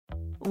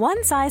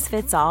One size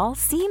fits all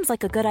seems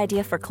like a good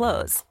idea for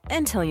clothes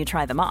until you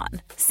try them on.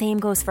 Same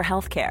goes for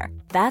healthcare.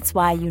 That's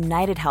why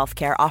United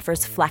Healthcare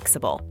offers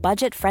flexible,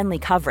 budget-friendly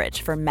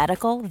coverage for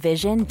medical,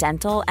 vision,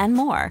 dental, and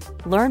more.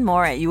 Learn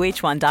more at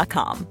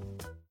uh1.com.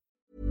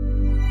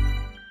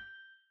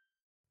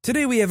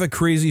 Today we have a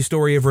crazy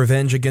story of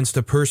revenge against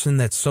a person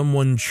that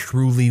someone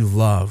truly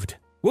loved.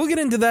 We'll get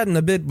into that in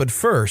a bit, but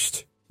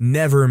first,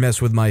 never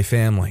mess with my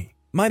family.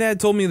 My dad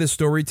told me this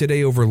story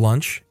today over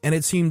lunch, and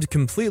it seemed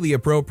completely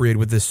appropriate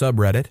with this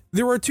subreddit.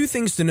 There are two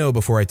things to know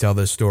before I tell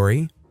this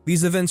story.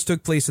 These events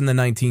took place in the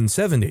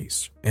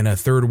 1970s, in a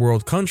third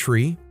world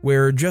country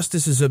where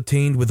justice is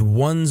obtained with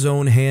one's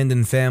own hand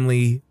and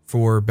family,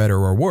 for better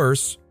or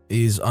worse,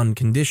 is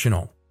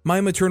unconditional.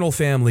 My maternal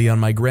family on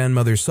my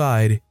grandmother's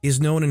side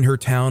is known in her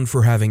town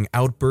for having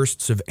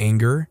outbursts of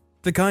anger,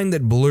 the kind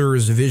that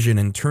blurs vision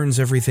and turns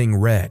everything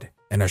red,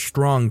 and a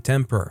strong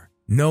temper.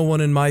 No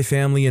one in my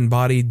family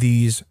embodied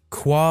these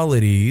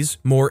qualities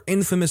more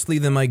infamously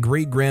than my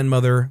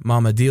great-grandmother,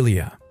 Mama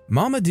Delia.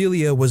 Mama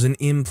Delia was an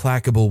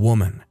implacable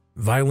woman,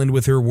 violent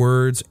with her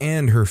words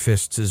and her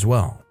fists as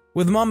well.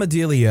 With Mama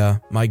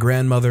Delia, my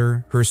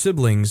grandmother, her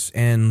siblings,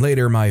 and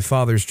later my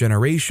father's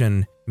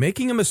generation,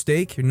 making a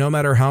mistake, no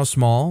matter how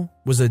small,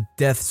 was a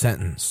death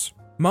sentence.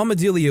 Mama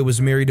Delia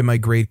was married to my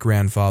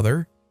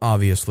great-grandfather,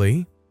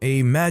 obviously,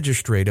 a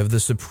magistrate of the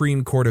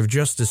Supreme Court of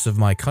Justice of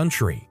my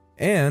country.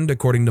 And,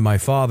 according to my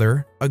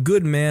father, a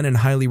good man and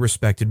highly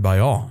respected by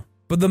all.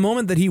 But the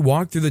moment that he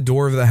walked through the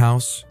door of the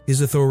house, his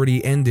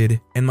authority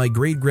ended and my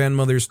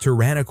great-grandmother's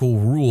tyrannical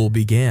rule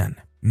began.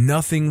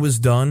 Nothing was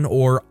done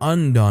or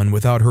undone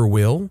without her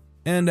will,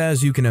 and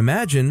as you can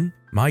imagine,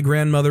 my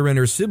grandmother and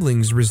her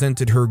siblings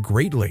resented her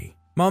greatly.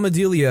 Mama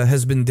Delia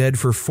has been dead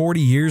for 40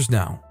 years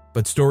now,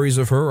 but stories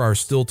of her are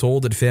still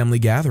told at family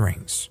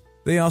gatherings.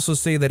 They also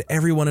say that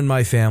everyone in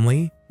my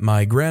family,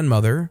 my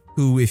grandmother,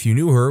 who if you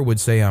knew her would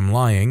say I'm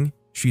lying,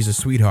 she's a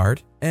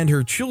sweetheart, and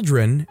her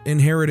children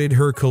inherited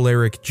her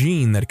choleric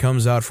gene that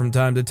comes out from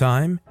time to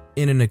time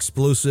in an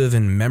explosive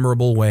and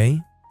memorable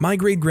way. My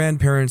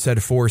great-grandparents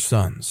had 4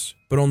 sons,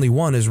 but only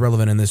one is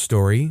relevant in this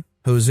story,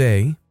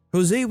 Jose.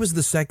 Jose was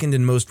the second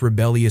and most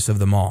rebellious of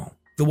them all,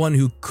 the one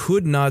who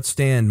could not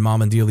stand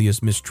Mama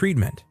Delia's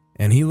mistreatment,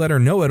 and he let her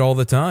know it all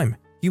the time.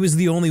 He was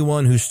the only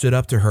one who stood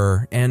up to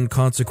her and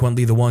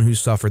consequently the one who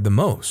suffered the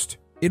most.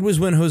 It was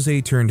when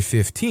Jose turned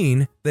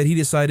 15 that he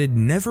decided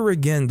never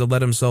again to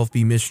let himself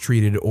be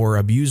mistreated or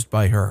abused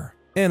by her.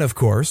 And of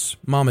course,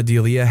 Mama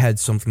Delia had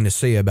something to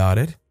say about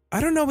it.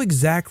 I don't know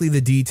exactly the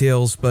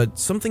details, but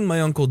something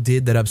my uncle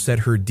did that upset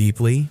her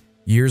deeply.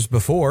 Years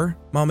before,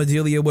 Mama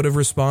Delia would have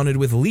responded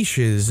with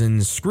leashes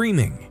and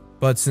screaming.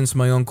 But since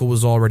my uncle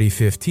was already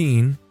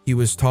 15, he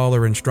was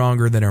taller and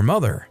stronger than her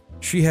mother.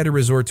 She had to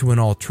resort to an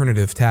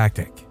alternative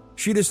tactic.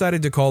 She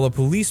decided to call a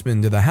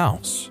policeman to the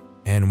house.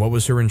 And what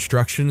was her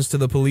instructions to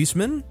the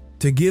policeman?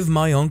 To give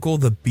my uncle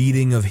the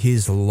beating of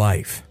his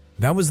life.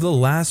 That was the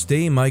last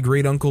day my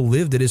great uncle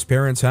lived at his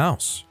parents'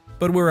 house.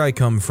 But where I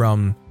come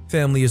from,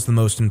 family is the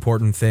most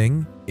important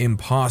thing,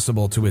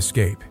 impossible to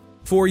escape.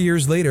 4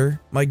 years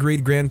later, my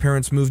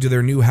great-grandparents moved to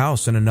their new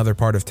house in another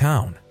part of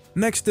town.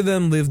 Next to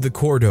them lived the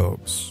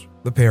Cordobes.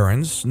 The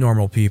parents,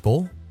 normal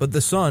people, but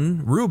the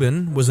son,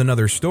 Ruben, was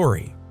another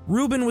story.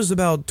 Ruben was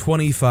about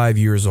 25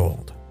 years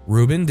old.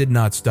 Ruben did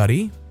not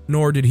study,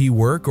 nor did he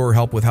work or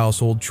help with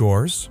household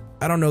chores.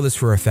 I don't know this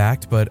for a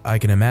fact, but I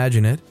can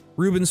imagine it.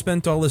 Ruben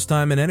spent all his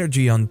time and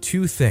energy on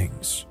 2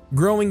 things: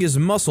 growing his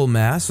muscle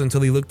mass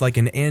until he looked like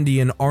an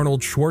Andean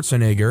Arnold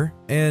Schwarzenegger,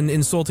 and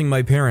insulting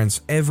my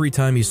parents every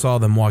time he saw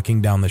them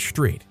walking down the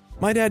street.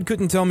 My dad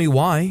couldn't tell me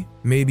why.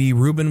 Maybe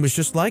Ruben was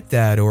just like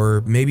that,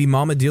 or maybe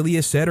Mama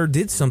Delia said or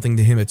did something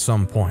to him at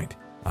some point.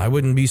 I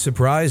wouldn't be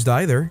surprised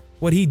either.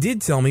 What he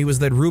did tell me was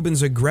that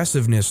Ruben's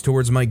aggressiveness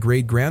towards my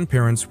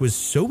great-grandparents was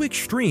so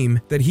extreme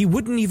that he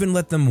wouldn't even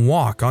let them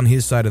walk on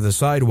his side of the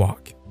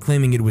sidewalk,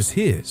 claiming it was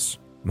his.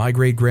 My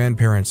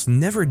great-grandparents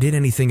never did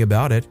anything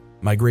about it.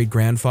 My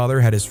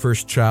great-grandfather had his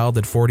first child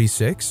at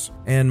 46,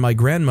 and my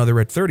grandmother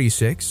at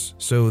 36,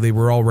 so they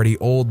were already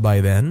old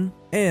by then.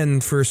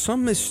 And for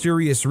some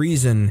mysterious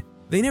reason,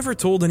 they never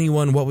told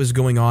anyone what was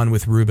going on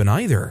with Ruben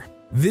either.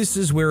 This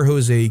is where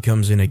Jose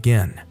comes in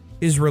again.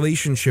 His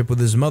relationship with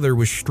his mother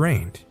was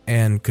strained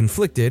and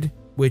conflicted,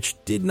 which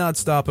did not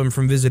stop him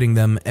from visiting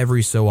them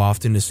every so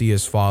often to see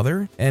his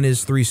father and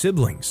his 3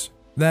 siblings.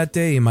 That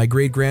day, my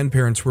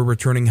great-grandparents were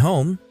returning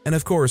home, and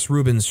of course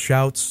Ruben's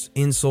shouts,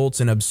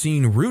 insults, and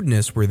obscene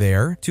rudeness were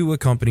there to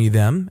accompany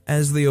them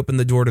as they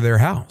opened the door to their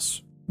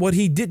house. What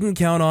he didn't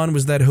count on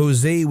was that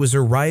Jose was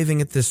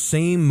arriving at the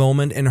same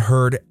moment and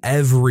heard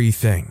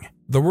everything.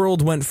 The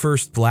world went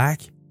first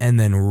black and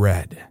then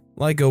red.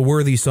 Like a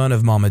worthy son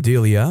of Mama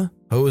Delia,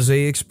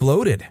 Jose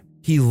exploded.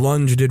 He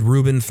lunged at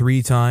Ruben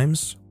 3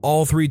 times,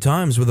 all 3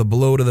 times with a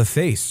blow to the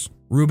face.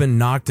 Ruben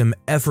knocked him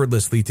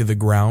effortlessly to the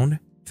ground.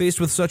 Faced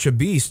with such a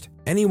beast,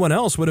 anyone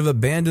else would have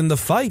abandoned the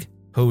fight.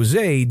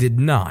 Jose did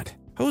not.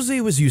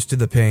 Jose was used to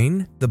the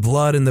pain, the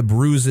blood, and the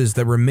bruises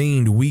that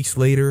remained weeks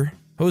later.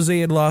 Jose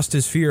had lost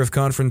his fear of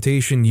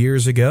confrontation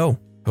years ago.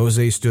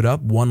 Jose stood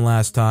up one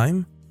last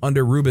time,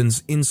 under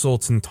Ruben's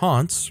insults and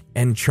taunts,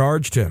 and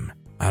charged him.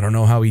 I don't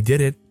know how he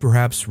did it,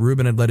 perhaps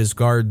Ruben had let his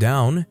guard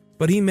down,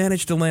 but he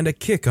managed to land a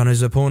kick on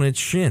his opponent's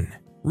shin.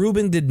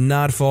 Ruben did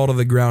not fall to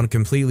the ground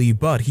completely,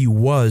 but he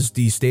was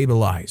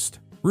destabilized.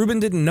 Ruben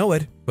didn't know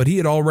it, but he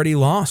had already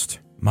lost.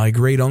 My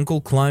great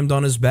uncle climbed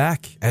on his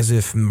back, as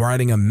if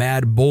riding a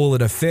mad bull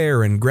at a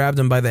fair, and grabbed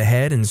him by the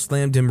head and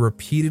slammed him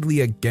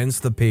repeatedly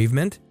against the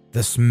pavement.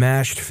 The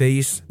smashed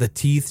face, the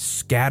teeth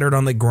scattered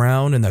on the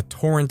ground, and the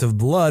torrent of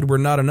blood were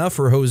not enough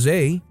for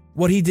Jose.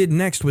 What he did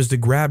next was to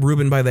grab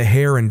Ruben by the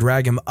hair and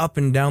drag him up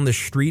and down the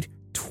street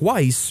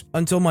twice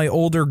until my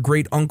older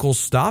great uncle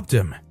stopped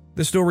him.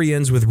 The story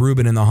ends with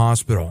Ruben in the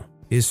hospital,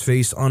 his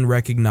face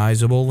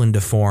unrecognizable and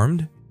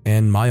deformed,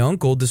 and my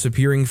uncle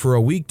disappearing for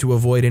a week to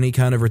avoid any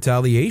kind of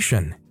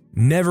retaliation.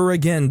 Never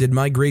again did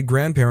my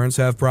great-grandparents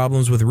have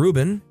problems with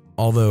Ruben,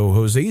 although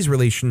Jose's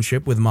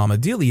relationship with Mama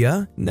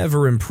Delia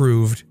never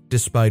improved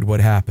despite what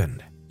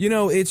happened. You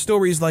know, it's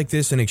stories like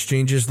this and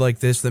exchanges like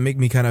this that make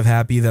me kind of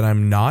happy that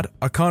I'm not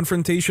a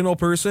confrontational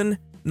person.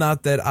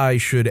 Not that I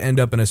should end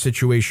up in a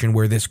situation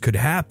where this could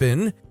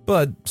happen,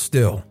 but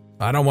still,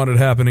 I don't want it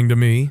happening to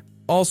me.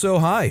 Also,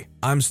 hi,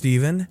 I'm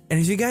Steven, and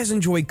if you guys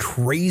enjoy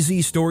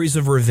crazy stories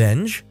of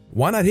revenge,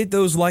 why not hit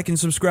those like and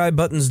subscribe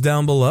buttons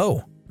down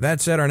below?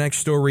 That said, our next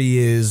story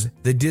is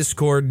The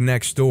Discord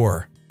Next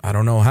Door. I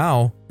don't know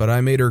how, but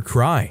I made her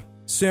cry.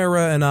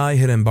 Sarah and I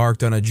had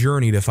embarked on a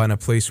journey to find a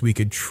place we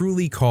could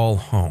truly call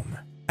home.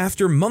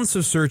 After months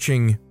of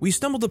searching, we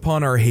stumbled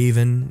upon our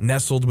haven,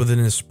 nestled within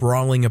a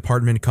sprawling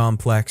apartment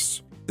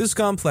complex. This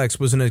complex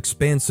was an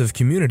expansive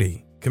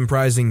community,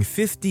 comprising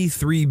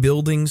 53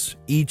 buildings,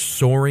 each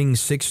soaring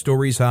 6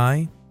 stories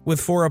high.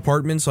 With 4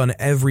 apartments on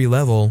every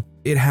level,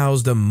 it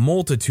housed a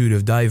multitude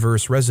of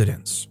diverse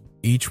residents,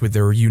 each with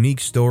their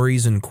unique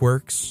stories and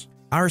quirks.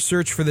 Our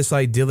search for this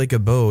idyllic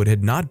abode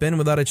had not been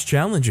without its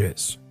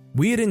challenges.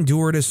 We had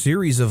endured a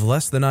series of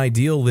less than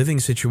ideal living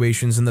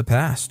situations in the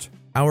past.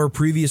 Our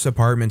previous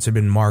apartments had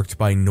been marked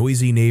by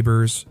noisy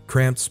neighbors,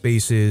 cramped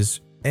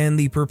spaces, and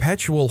the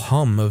perpetual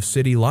hum of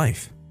city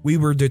life. We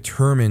were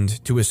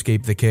determined to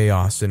escape the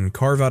chaos and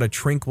carve out a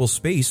tranquil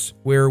space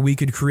where we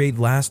could create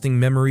lasting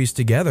memories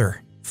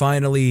together.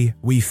 Finally,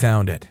 we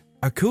found it.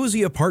 A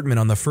cozy apartment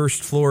on the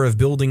first floor of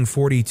Building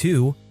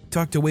 42,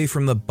 tucked away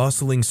from the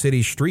bustling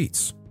city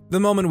streets.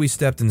 The moment we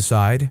stepped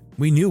inside,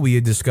 we knew we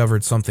had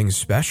discovered something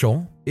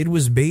special. It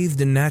was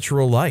bathed in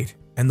natural light,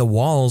 and the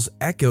walls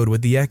echoed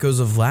with the echoes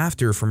of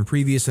laughter from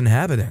previous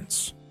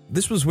inhabitants.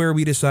 This was where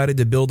we decided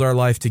to build our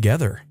life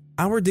together.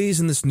 Our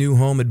days in this new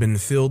home had been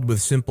filled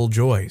with simple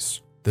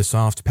joys. The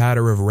soft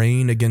patter of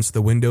rain against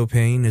the window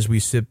pane as we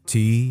sipped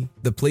tea,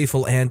 the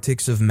playful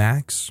antics of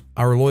Max,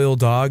 our loyal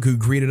dog who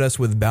greeted us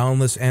with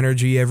boundless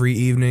energy every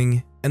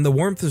evening, and the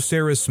warmth of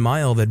Sarah's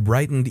smile that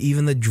brightened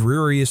even the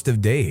dreariest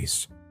of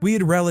days. We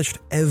had relished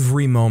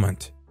every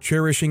moment,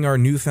 cherishing our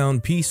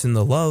newfound peace and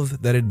the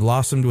love that had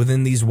blossomed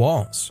within these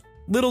walls.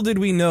 Little did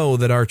we know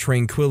that our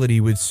tranquility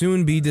would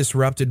soon be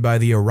disrupted by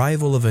the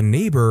arrival of a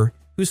neighbor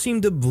who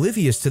seemed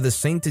oblivious to the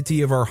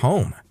sanctity of our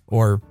home,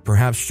 or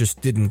perhaps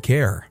just didn't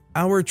care.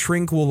 Our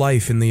tranquil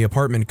life in the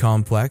apartment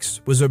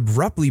complex was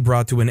abruptly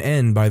brought to an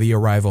end by the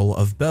arrival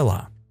of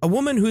Bella, a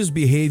woman whose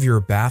behavior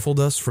baffled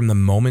us from the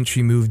moment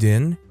she moved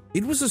in.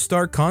 It was a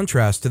stark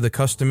contrast to the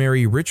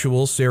customary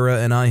ritual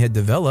Sarah and I had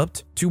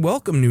developed to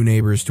welcome new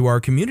neighbors to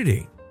our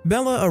community.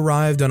 Bella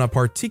arrived on a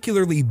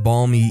particularly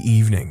balmy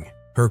evening,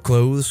 her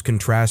clothes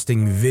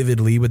contrasting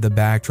vividly with the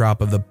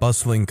backdrop of the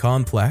bustling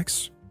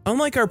complex.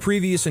 Unlike our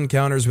previous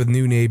encounters with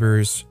new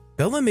neighbors,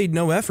 Bella made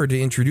no effort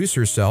to introduce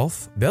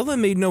herself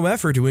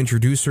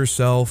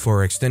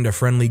or extend a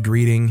friendly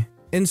greeting.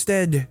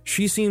 Instead,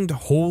 she seemed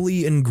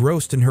wholly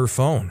engrossed in her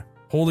phone,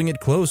 holding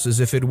it close as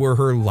if it were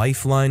her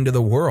lifeline to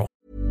the world.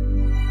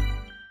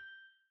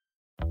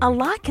 A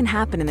lot can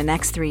happen in the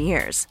next 3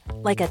 years.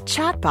 Like a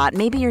chatbot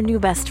may be your new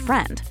best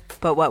friend.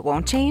 But what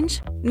won't change?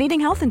 Needing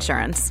health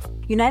insurance.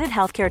 United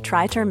Healthcare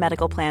Tri-Term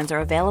Medical Plans are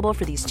available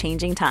for these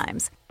changing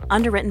times.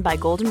 Underwritten by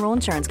Golden Rule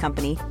Insurance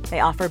Company, they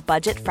offer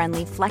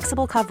budget-friendly,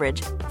 flexible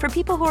coverage for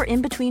people who are in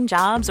between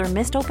jobs or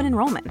missed open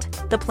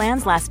enrollment. The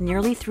plans last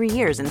nearly 3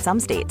 years in some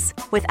states,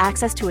 with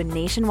access to a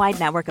nationwide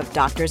network of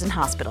doctors and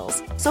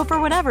hospitals. So for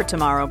whatever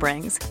tomorrow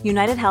brings,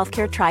 United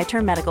Healthcare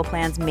Tri-Term Medical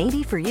Plans may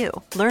be for you.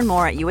 Learn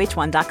more at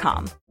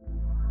uh1.com.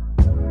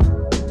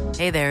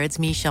 Hey there, it's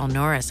Michelle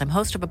Norris. I'm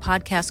host of a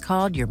podcast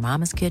called Your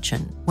Mama's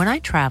Kitchen. When I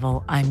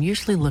travel, I'm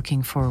usually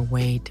looking for a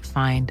way to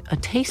find a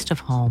taste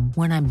of home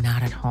when I'm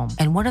not at home.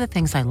 And one of the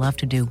things I love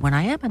to do when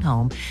I am at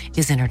home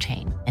is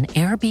entertain. And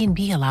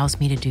Airbnb allows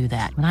me to do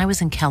that. When I was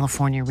in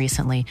California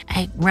recently,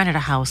 I rented a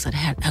house that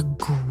had a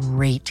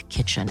great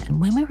kitchen.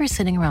 And when we were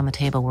sitting around the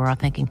table, we're all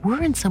thinking,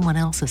 we're in someone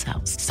else's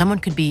house. Someone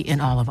could be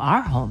in all of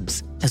our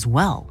homes as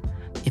well.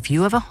 If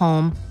you have a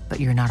home, but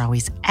you're not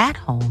always at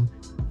home,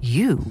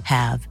 you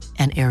have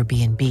an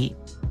Airbnb.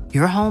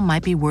 Your home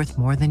might be worth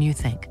more than you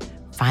think.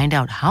 Find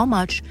out how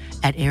much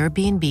at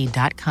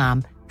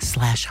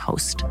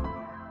airbnb.com/host.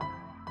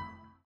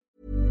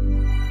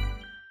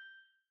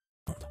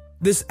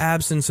 This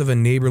absence of a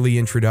neighborly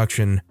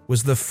introduction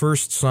was the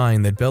first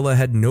sign that Bella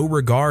had no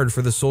regard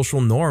for the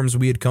social norms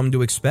we had come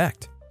to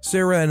expect.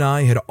 Sarah and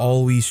I had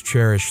always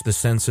cherished the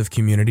sense of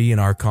community in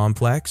our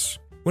complex.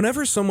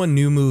 Whenever someone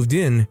new moved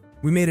in,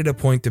 we made it a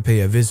point to pay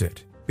a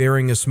visit,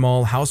 bearing a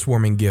small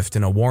housewarming gift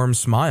and a warm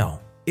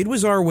smile. It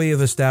was our way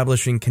of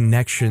establishing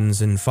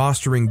connections and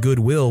fostering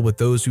goodwill with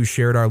those who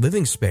shared our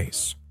living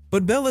space.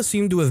 But Bella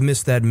seemed to have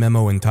missed that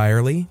memo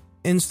entirely.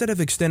 Instead of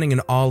extending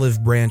an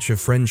olive branch of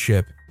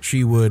friendship,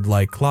 she would,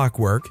 like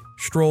clockwork,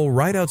 stroll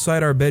right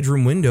outside our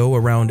bedroom window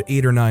around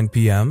 8 or 9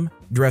 p.m.,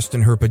 dressed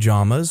in her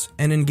pajamas,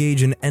 and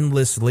engage in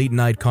endless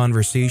late-night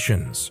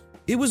conversations.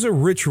 It was a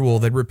ritual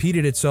that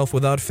repeated itself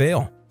without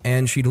fail,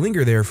 and she'd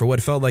linger there for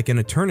what felt like an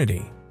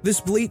eternity.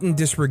 This blatant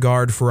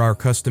disregard for our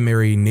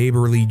customary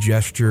neighborly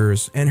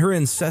gestures and her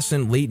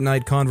incessant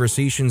late-night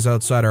conversations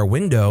outside our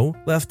window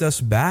left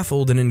us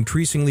baffled and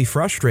increasingly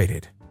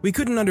frustrated. We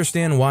couldn't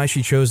understand why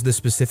she chose this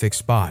specific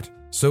spot,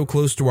 so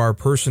close to our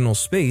personal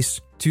space,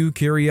 to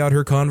carry out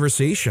her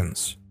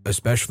conversations,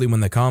 especially when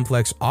the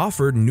complex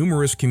offered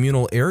numerous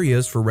communal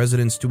areas for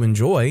residents to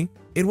enjoy.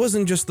 It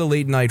wasn't just the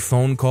late-night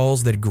phone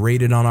calls that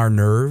grated on our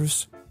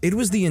nerves. It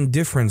was the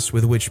indifference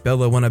with which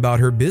Bella went about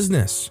her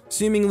business,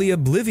 seemingly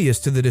oblivious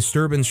to the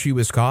disturbance she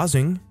was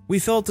causing. We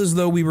felt as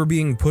though we were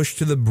being pushed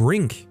to the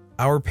brink,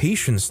 our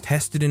patience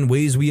tested in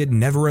ways we had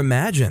never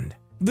imagined.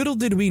 Little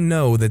did we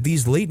know that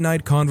these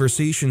late-night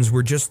conversations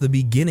were just the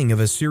beginning of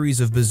a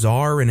series of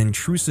bizarre and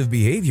intrusive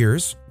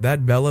behaviors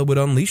that Bella would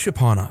unleash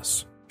upon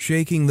us,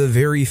 shaking the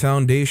very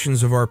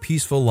foundations of our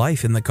peaceful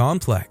life in the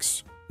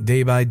complex.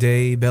 Day by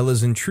day,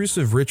 Bella's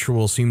intrusive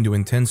ritual seemed to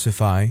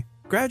intensify,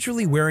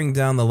 gradually wearing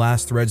down the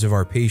last threads of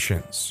our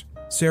patience.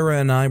 Sarah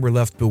and I were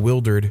left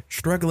bewildered,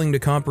 struggling to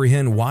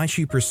comprehend why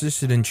she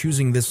persisted in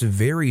choosing this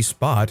very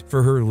spot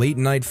for her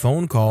late-night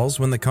phone calls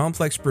when the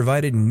complex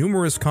provided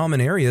numerous common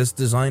areas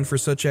designed for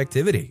such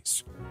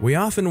activities. We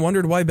often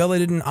wondered why Bella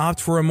didn't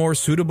opt for a more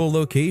suitable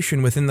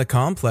location within the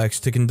complex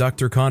to conduct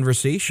her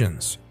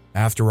conversations.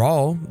 After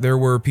all, there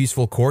were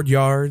peaceful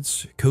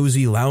courtyards,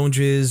 cozy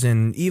lounges,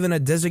 and even a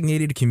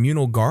designated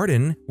communal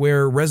garden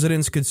where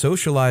residents could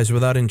socialize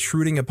without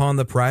intruding upon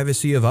the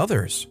privacy of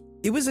others.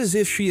 It was as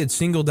if she had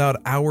singled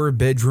out our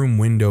bedroom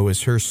window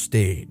as her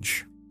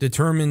stage,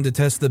 determined to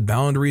test the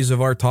boundaries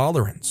of our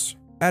tolerance.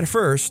 At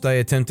first, I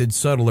attempted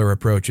subtler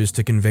approaches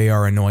to convey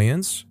our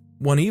annoyance.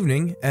 One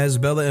evening, as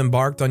Bella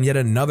embarked on yet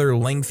another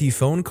lengthy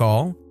phone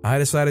call, I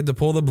decided to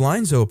pull the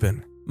blinds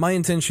open. My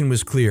intention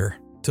was clear,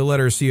 to let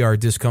her see our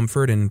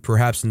discomfort and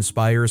perhaps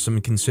inspire some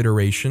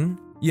consideration.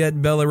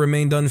 Yet Bella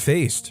remained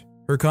unfazed,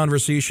 her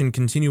conversation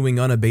continuing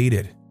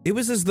unabated. It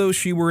was as though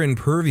she were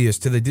impervious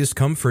to the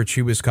discomfort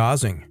she was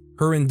causing.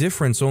 Her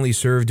indifference only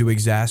served to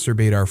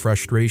exacerbate our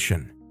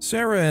frustration.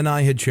 Sarah and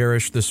I had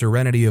cherished the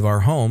serenity of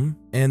our home,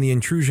 and the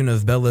intrusion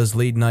of Bella's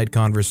late-night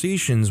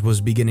conversations was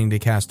beginning to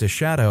cast a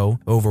shadow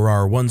over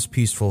our once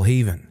peaceful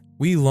haven.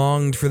 We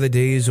longed for the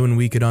days when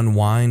we could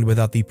unwind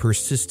without the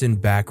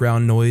persistent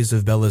background noise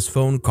of Bella's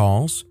phone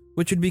calls,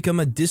 which had become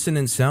a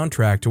dissonant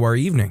soundtrack to our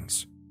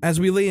evenings.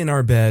 As we lay in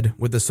our bed,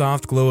 with the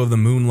soft glow of the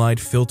moonlight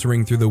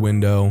filtering through the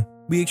window,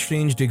 we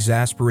exchanged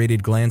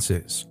exasperated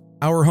glances.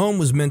 Our home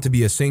was meant to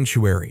be a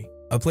sanctuary,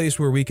 a place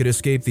where we could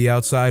escape the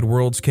outside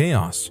world's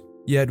chaos.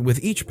 Yet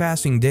with each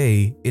passing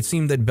day, it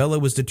seemed that Bella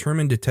was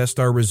determined to test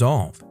our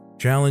resolve,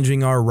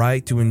 challenging our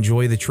right to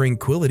enjoy the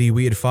tranquility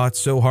we had fought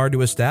so hard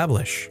to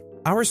establish.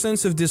 Our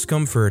sense of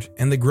discomfort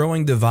and the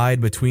growing divide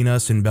between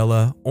us and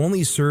Bella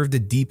only served to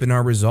deepen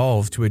our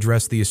resolve to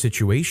address the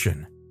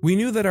situation. We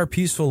knew that our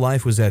peaceful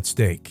life was at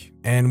stake,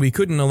 and we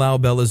couldn't allow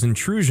Bella's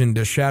intrusion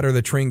to shatter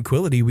the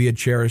tranquility we had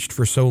cherished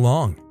for so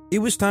long. It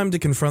was time to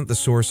confront the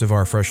source of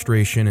our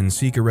frustration and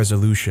seek a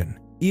resolution,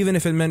 even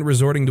if it meant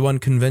resorting to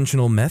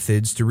unconventional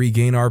methods to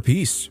regain our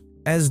peace.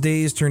 As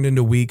days turned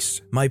into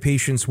weeks, my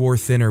patience wore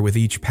thinner with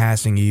each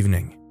passing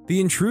evening. The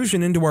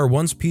intrusion into our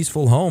once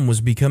peaceful home was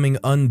becoming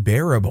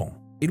unbearable.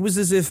 It was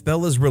as if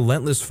Bella's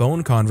relentless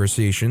phone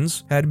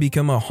conversations had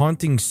become a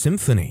haunting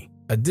symphony,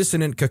 a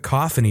dissonant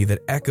cacophony that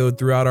echoed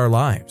throughout our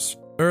lives.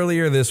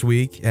 Earlier this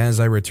week,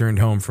 as I returned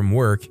home from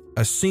work,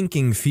 a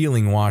sinking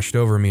feeling washed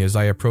over me as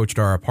I approached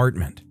our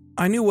apartment.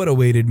 I knew what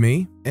awaited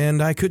me,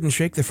 and I couldn't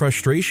shake the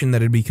frustration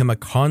that had become a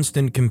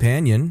constant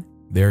companion.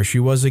 There she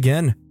was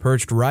again,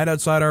 perched right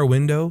outside our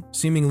window,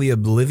 seemingly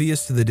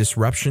oblivious to the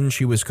disruption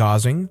she was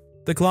causing.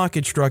 The clock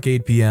had struck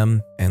 8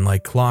 p.m., and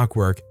like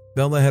clockwork,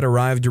 Bella had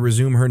arrived to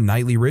resume her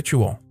nightly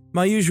ritual.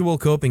 My usual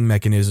coping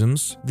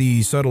mechanisms,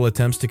 the subtle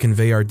attempts to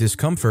convey our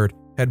discomfort,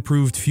 had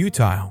proved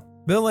futile.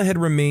 Bella had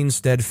remained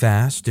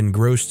steadfast,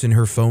 engrossed in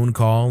her phone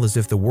call as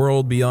if the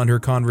world beyond her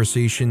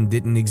conversation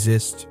didn't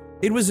exist.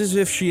 It was as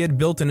if she had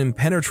built an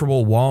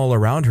impenetrable wall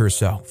around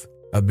herself,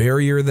 a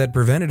barrier that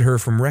prevented her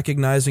from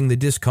recognizing the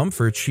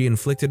discomfort she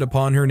inflicted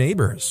upon her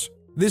neighbors.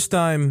 This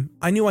time,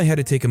 I knew I had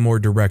to take a more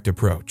direct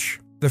approach.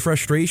 The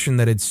frustration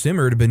that had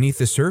simmered beneath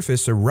the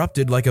surface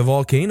erupted like a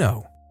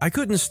volcano. I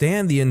couldn't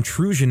stand the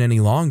intrusion any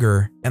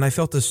longer, and I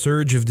felt a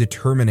surge of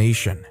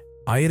determination.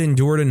 I had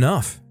endured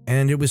enough,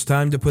 and it was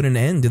time to put an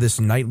end to this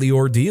nightly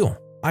ordeal.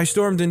 I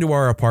stormed into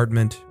our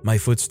apartment, my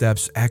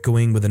footsteps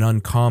echoing with an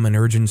uncommon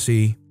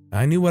urgency.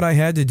 I knew what I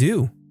had to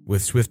do.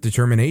 With swift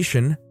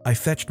determination, I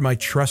fetched my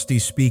trusty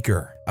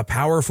speaker, a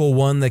powerful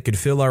one that could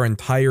fill our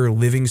entire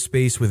living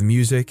space with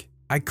music.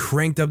 I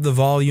cranked up the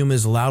volume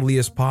as loudly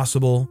as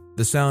possible,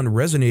 the sound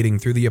resonating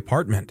through the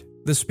apartment.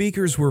 The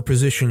speakers were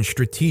positioned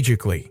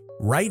strategically,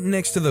 right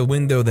next to the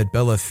window that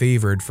Bella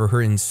favored for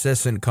her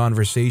incessant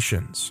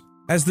conversations.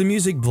 As the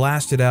music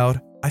blasted out,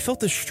 I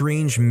felt a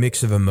strange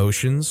mix of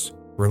emotions,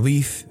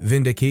 relief,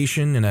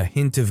 vindication, and a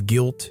hint of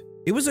guilt.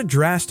 It was a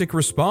drastic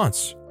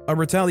response, a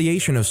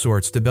retaliation of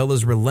sorts to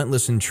Bella's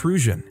relentless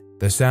intrusion.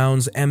 The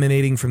sounds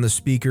emanating from the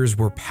speakers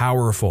were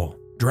powerful,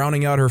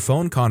 drowning out her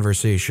phone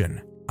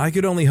conversation. I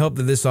could only hope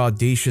that this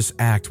audacious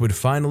act would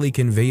finally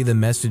convey the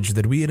message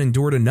that we had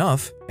endured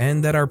enough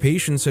and that our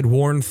patience had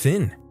worn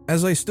thin.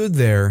 As I stood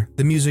there,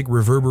 the music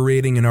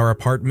reverberating in our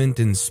apartment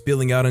and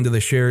spilling out into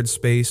the shared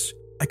space,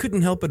 I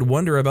couldn't help but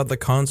wonder about the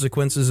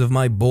consequences of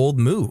my bold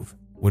move.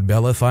 Would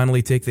Bella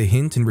finally take the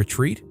hint and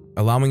retreat,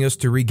 allowing us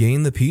to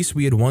regain the peace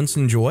we had once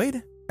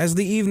enjoyed? As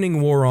the evening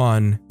wore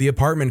on, the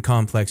apartment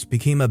complex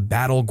became a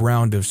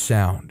battleground of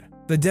sound.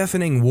 The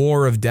deafening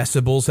war of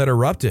decibels had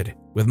erupted,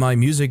 with my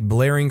music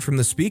blaring from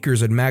the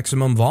speakers at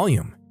maximum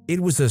volume. It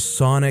was a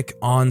sonic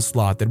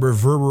onslaught that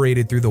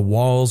reverberated through the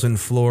walls and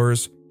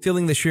floors,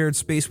 filling the shared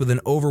space with an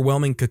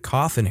overwhelming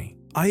cacophony.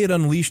 I had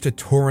unleashed a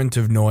torrent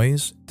of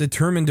noise,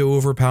 determined to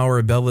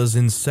overpower Bella's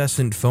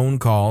incessant phone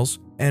calls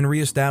and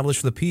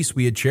reestablish the peace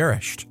we had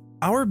cherished.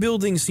 Our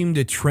building seemed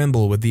to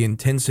tremble with the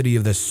intensity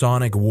of the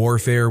sonic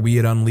warfare we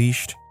had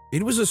unleashed.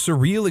 It was a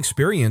surreal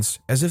experience,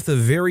 as if the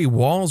very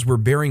walls were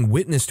bearing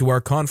witness to our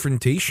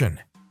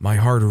confrontation. My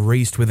heart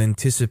raced with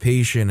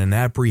anticipation and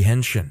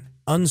apprehension,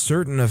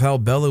 uncertain of how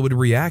Bella would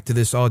react to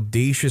this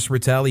audacious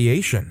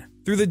retaliation.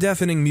 Through the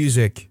deafening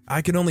music,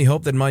 I could only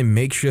hope that my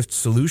makeshift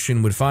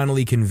solution would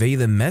finally convey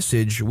the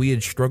message we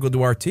had struggled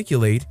to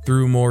articulate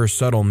through more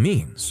subtle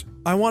means.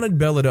 I wanted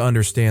Bella to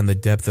understand the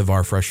depth of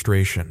our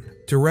frustration,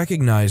 to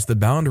recognize the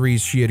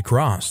boundaries she had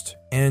crossed,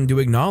 and to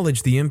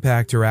acknowledge the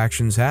impact her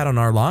actions had on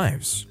our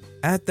lives.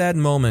 At that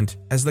moment,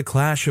 as the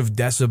clash of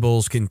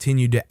decibels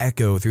continued to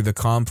echo through the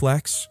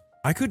complex,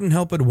 I couldn't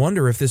help but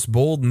wonder if this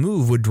bold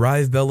move would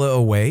drive Bella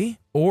away,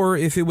 or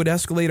if it would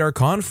escalate our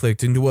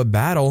conflict into a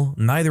battle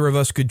neither of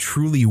us could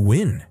truly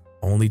win.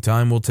 Only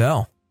time will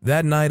tell.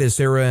 That night, as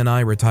Sarah and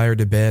I retired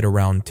to bed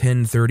around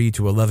 10:30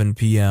 to 11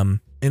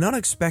 p.m., an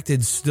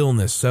unexpected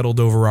stillness settled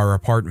over our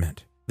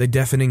apartment. The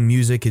deafening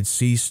music had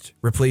ceased,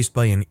 replaced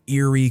by an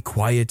eerie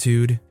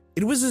quietude.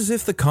 It was as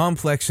if the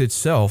complex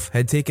itself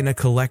had taken a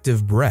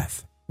collective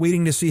breath,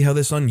 waiting to see how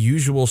this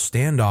unusual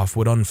standoff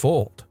would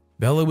unfold.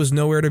 Bella was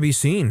nowhere to be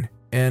seen,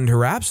 and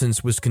her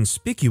absence was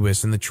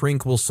conspicuous in the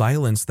tranquil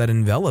silence that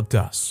enveloped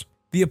us.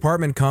 The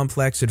apartment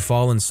complex had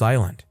fallen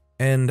silent,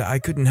 and I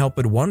couldn't help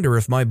but wonder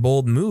if my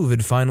bold move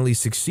had finally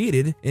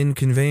succeeded in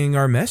conveying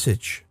our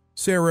message.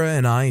 Sarah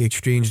and I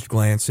exchanged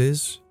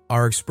glances,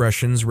 our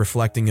expressions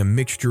reflecting a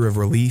mixture of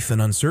relief and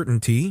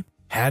uncertainty.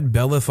 Had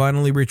Bella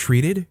finally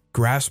retreated,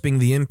 grasping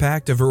the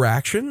impact of her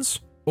actions?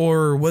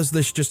 Or was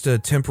this just a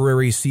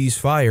temporary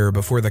ceasefire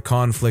before the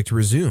conflict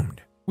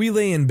resumed? We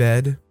lay in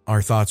bed,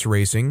 our thoughts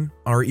racing,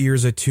 our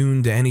ears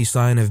attuned to any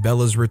sign of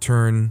Bella's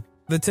return.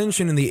 The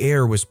tension in the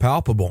air was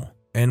palpable,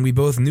 and we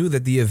both knew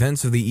that the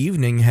events of the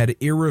evening had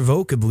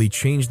irrevocably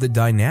changed the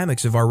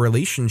dynamics of our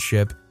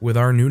relationship with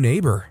our new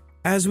neighbor.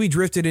 As we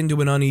drifted into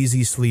an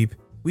uneasy sleep,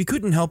 we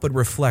couldn't help but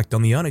reflect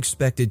on the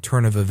unexpected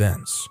turn of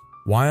events.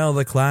 While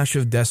the clash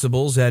of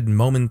decibels had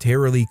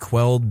momentarily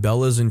quelled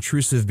Bella's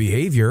intrusive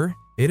behavior,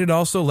 it had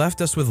also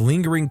left us with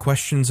lingering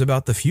questions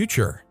about the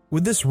future.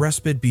 Would this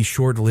respite be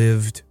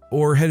short-lived,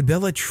 or had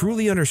Bella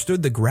truly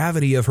understood the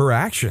gravity of her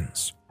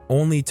actions?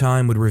 Only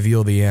time would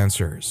reveal the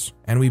answers,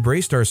 and we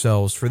braced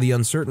ourselves for the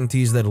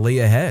uncertainties that lay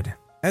ahead.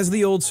 As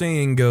the old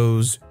saying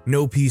goes,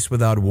 no peace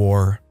without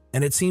war,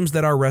 and it seems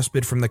that our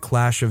respite from the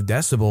clash of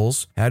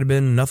decibels had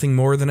been nothing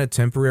more than a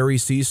temporary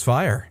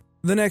ceasefire.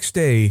 The next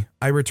day,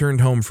 I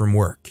returned home from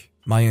work,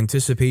 my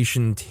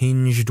anticipation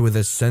tinged with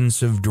a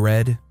sense of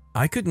dread.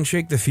 I couldn't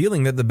shake the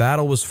feeling that the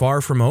battle was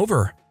far from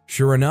over.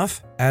 Sure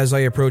enough, as I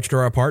approached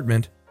our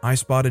apartment, I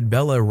spotted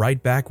Bella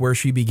right back where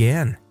she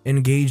began,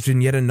 engaged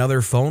in yet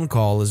another phone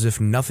call as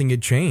if nothing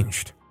had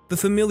changed. The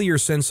familiar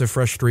sense of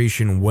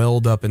frustration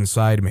welled up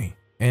inside me,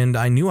 and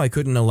I knew I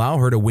couldn't allow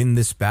her to win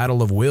this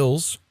battle of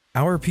wills.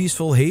 Our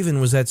peaceful haven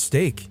was at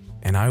stake,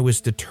 and I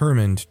was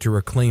determined to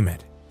reclaim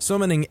it.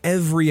 Summoning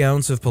every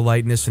ounce of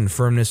politeness and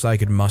firmness I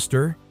could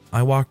muster,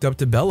 I walked up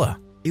to Bella.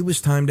 It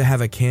was time to have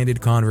a candid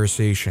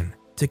conversation,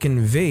 to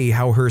convey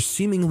how her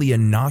seemingly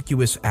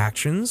innocuous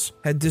actions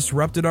had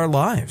disrupted our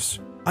lives.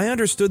 I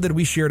understood that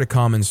we shared a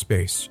common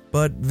space,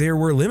 but there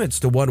were limits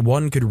to what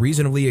one could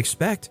reasonably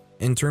expect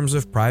in terms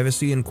of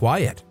privacy and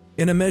quiet.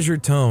 In a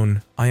measured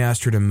tone, I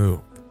asked her to move,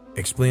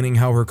 explaining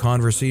how her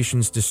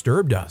conversations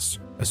disturbed us,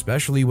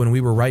 especially when we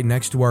were right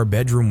next to our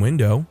bedroom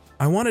window.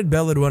 I wanted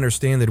Bella to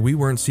understand that we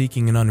weren't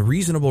seeking an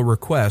unreasonable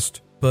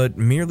request but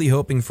merely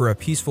hoping for a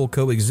peaceful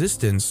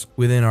coexistence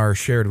within our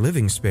shared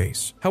living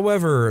space.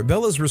 However,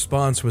 Bella's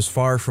response was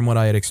far from what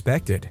I had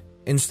expected.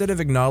 Instead of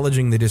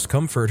acknowledging the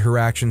discomfort her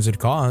actions had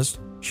caused,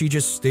 she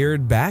just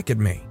stared back at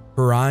me,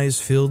 her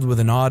eyes filled with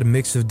an odd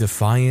mix of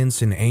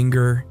defiance and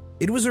anger.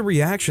 It was a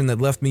reaction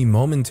that left me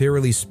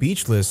momentarily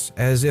speechless,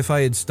 as if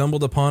I had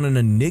stumbled upon an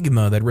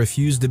enigma that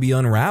refused to be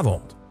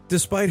unraveled.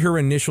 Despite her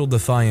initial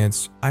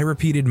defiance, I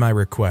repeated my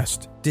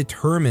request,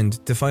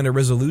 determined to find a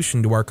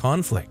resolution to our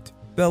conflict.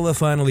 Bella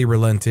finally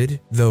relented,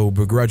 though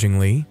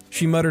begrudgingly.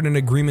 She muttered an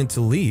agreement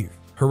to leave,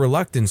 her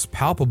reluctance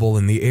palpable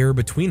in the air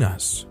between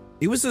us.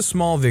 It was a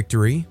small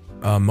victory,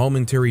 a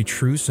momentary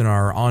truce in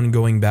our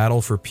ongoing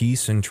battle for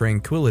peace and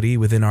tranquility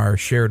within our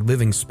shared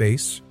living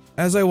space.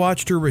 As I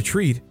watched her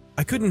retreat,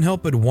 I couldn't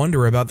help but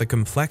wonder about the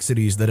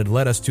complexities that had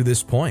led us to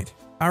this point.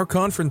 Our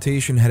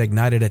confrontation had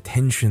ignited a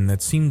tension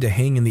that seemed to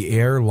hang in the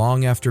air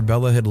long after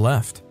Bella had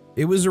left.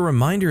 It was a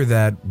reminder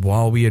that,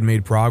 while we had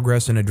made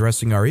progress in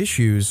addressing our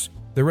issues,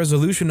 the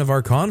resolution of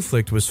our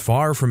conflict was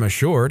far from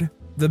assured.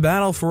 The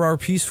battle for our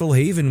peaceful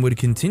haven would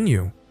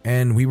continue,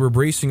 and we were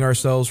bracing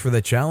ourselves for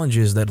the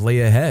challenges that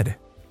lay ahead.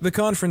 The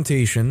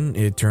confrontation,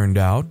 it turned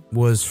out,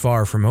 was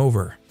far from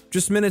over.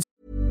 Just minutes.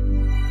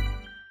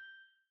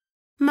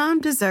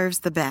 Mom deserves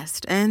the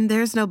best, and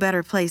there's no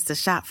better place to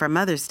shop for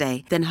Mother's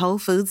Day than Whole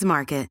Foods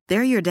Market.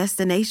 They're your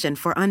destination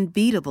for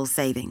unbeatable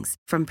savings,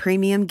 from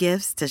premium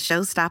gifts to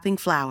show-stopping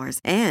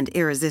flowers and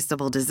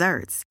irresistible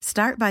desserts.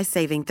 Start by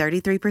saving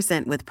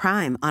 33% with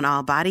Prime on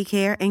all body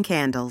care and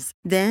candles.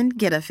 Then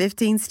get a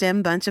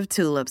 15-stem bunch of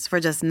tulips for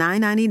just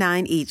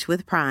 $9.99 each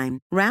with Prime.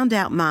 Round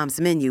out Mom's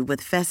menu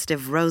with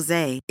festive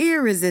rosé,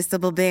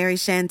 irresistible berry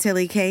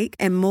chantilly cake,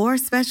 and more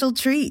special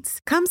treats.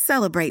 Come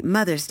celebrate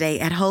Mother's Day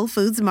at Whole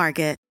Foods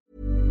Market.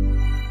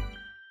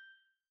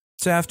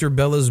 After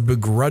Bella's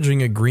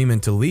begrudging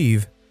agreement to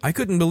leave, I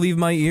couldn't believe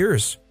my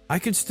ears. I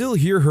could still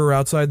hear her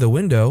outside the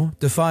window,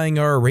 defying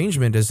our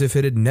arrangement as if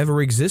it had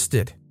never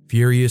existed.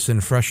 Furious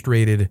and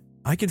frustrated,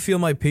 I could feel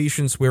my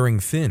patience wearing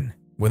thin.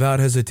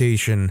 Without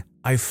hesitation,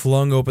 I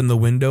flung open the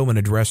window and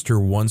addressed her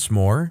once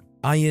more.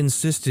 I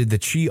insisted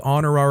that she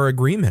honor our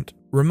agreement,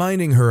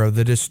 reminding her of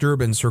the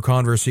disturbance her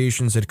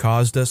conversations had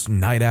caused us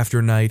night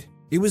after night.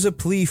 It was a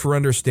plea for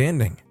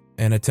understanding,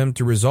 an attempt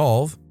to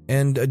resolve,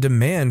 and a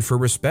demand for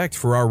respect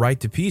for our right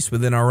to peace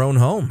within our own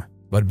home.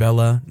 But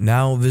Bella,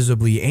 now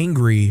visibly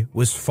angry,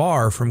 was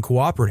far from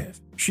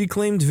cooperative. She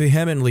claimed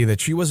vehemently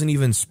that she wasn't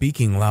even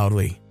speaking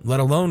loudly,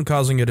 let alone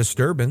causing a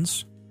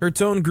disturbance. Her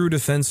tone grew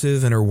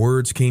defensive and her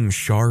words came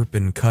sharp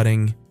and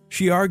cutting.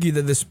 She argued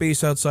that the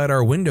space outside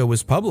our window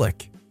was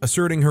public,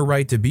 asserting her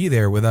right to be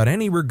there without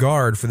any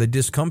regard for the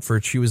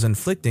discomfort she was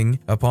inflicting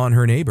upon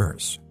her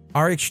neighbors.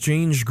 Our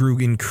exchange grew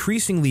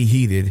increasingly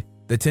heated,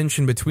 the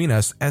tension between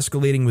us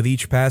escalating with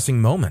each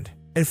passing moment.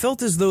 It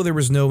felt as though there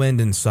was no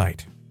end in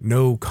sight,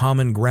 no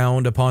common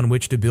ground upon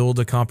which to build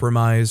a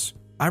compromise.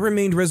 I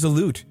remained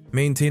resolute,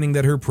 maintaining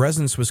that her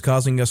presence was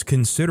causing us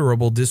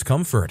considerable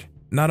discomfort,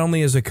 not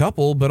only as a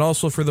couple, but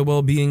also for the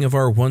well-being of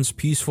our once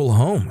peaceful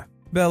home.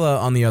 Bella,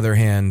 on the other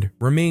hand,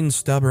 remained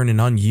stubborn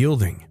and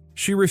unyielding.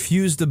 She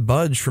refused to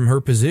budge from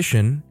her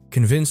position,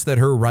 convinced that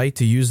her right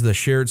to use the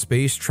shared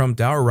space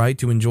trumped our right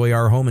to enjoy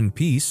our home in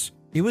peace.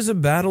 It was a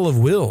battle of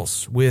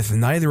wills, with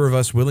neither of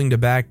us willing to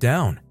back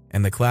down,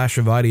 and the clash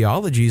of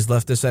ideologies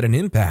left us at an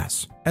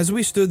impasse. As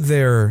we stood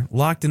there,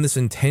 locked in this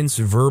intense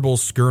verbal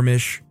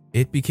skirmish,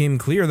 it became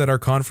clear that our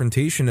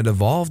confrontation had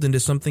evolved into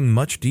something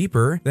much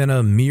deeper than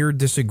a mere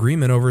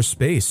disagreement over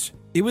space.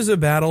 It was a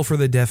battle for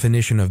the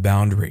definition of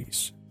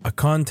boundaries, a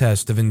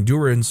contest of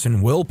endurance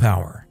and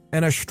willpower,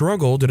 and a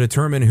struggle to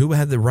determine who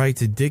had the right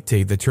to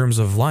dictate the terms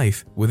of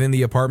life within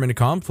the apartment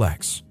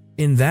complex.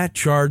 In that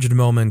charged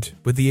moment,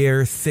 with the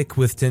air thick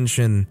with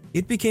tension,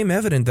 it became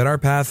evident that our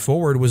path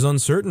forward was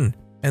uncertain,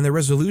 and the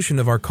resolution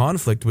of our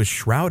conflict was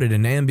shrouded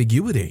in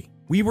ambiguity.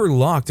 We were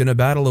locked in a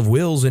battle of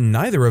wills, and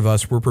neither of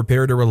us were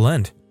prepared to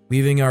relent,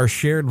 leaving our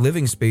shared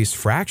living space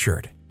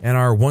fractured, and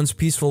our once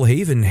peaceful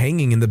haven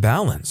hanging in the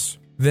balance.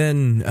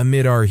 Then,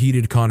 amid our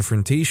heated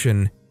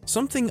confrontation,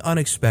 something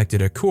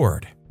unexpected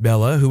occurred.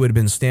 Bella, who had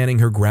been standing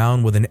her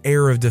ground with an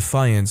air of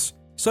defiance,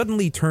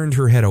 suddenly turned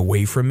her head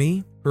away from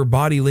me. Her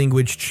body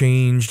language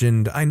changed,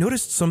 and I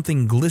noticed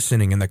something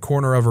glistening in the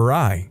corner of her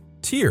eye.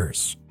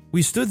 Tears.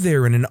 We stood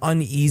there in an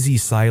uneasy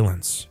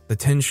silence, the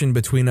tension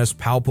between us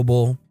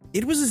palpable.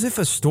 It was as if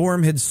a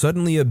storm had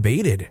suddenly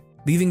abated,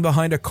 leaving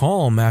behind a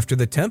calm after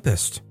the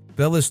tempest.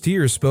 Bella's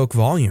tears spoke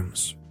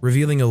volumes,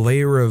 revealing a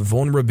layer of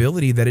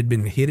vulnerability that had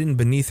been hidden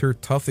beneath her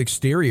tough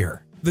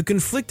exterior. The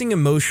conflicting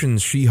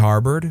emotions she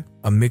harbored,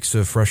 a mix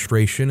of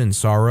frustration and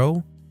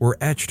sorrow, were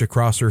etched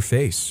across her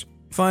face.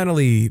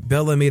 Finally,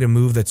 Bella made a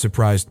move that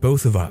surprised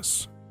both of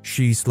us.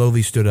 She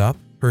slowly stood up,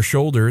 her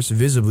shoulders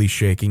visibly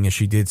shaking as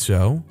she did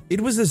so. It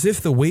was as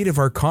if the weight of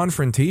our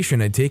confrontation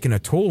had taken a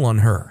toll on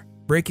her,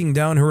 breaking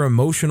down her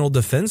emotional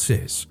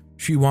defenses.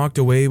 She walked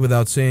away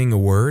without saying a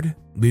word,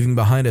 leaving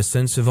behind a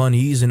sense of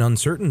unease and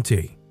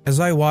uncertainty. As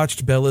I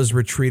watched Bella's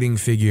retreating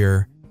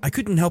figure, I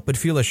couldn't help but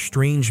feel a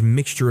strange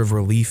mixture of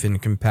relief and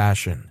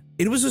compassion.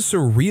 It was a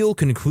surreal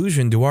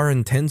conclusion to our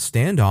intense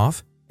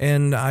standoff,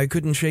 and I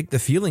couldn't shake the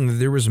feeling that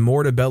there was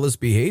more to Bella's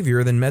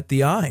behavior than met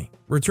the eye.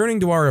 Returning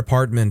to our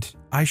apartment,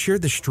 I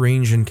shared the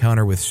strange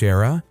encounter with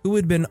Sarah, who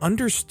had been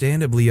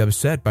understandably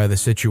upset by the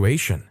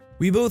situation.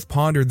 We both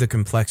pondered the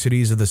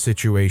complexities of the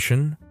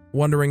situation,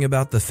 wondering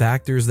about the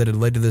factors that had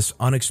led to this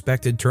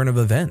unexpected turn of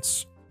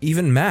events.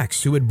 Even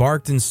Max, who had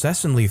barked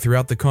incessantly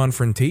throughout the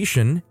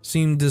confrontation,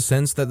 seemed to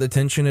sense that the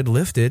tension had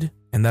lifted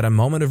and that a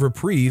moment of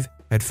reprieve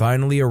had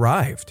finally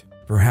arrived.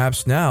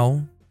 Perhaps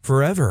now,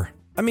 forever.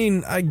 I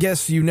mean, I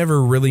guess you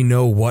never really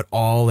know what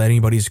all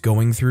anybody's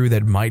going through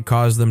that might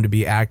cause them to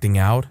be acting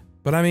out.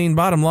 But I mean,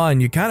 bottom line,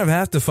 you kind of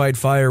have to fight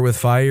fire with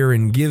fire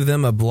and give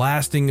them a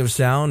blasting of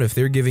sound if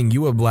they're giving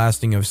you a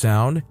blasting of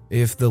sound,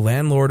 if the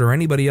landlord or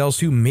anybody else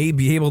who may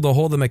be able to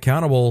hold them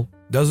accountable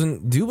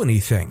doesn't do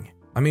anything.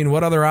 I mean,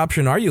 what other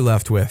option are you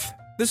left with?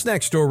 This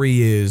next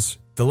story is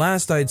the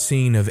last I'd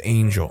seen of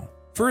Angel.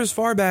 For as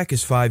far back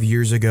as 5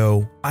 years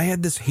ago, I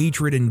had this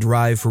hatred and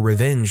drive for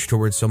revenge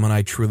towards someone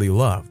I truly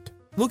loved.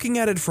 Looking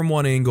at it from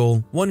one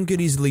angle, one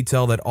could easily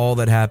tell that all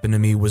that happened to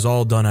me was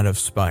all done out of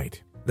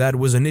spite. That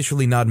was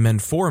initially not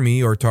meant for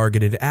me or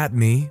targeted at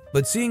me,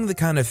 but seeing the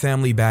kind of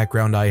family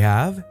background I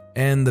have,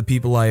 and the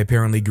people I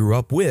apparently grew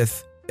up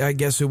with, I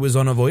guess it was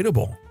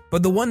unavoidable.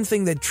 But the one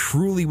thing that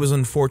truly was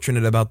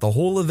unfortunate about the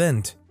whole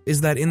event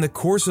is that in the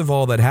course of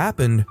all that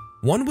happened,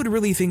 one would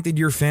really think that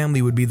your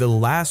family would be the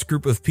last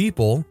group of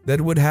people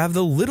that would have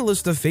the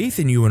littlest of faith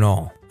in you and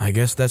all. I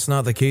guess that's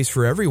not the case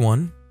for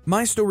everyone.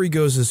 My story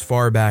goes as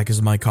far back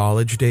as my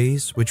college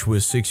days, which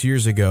was 6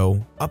 years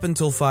ago, up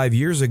until 5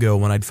 years ago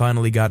when I'd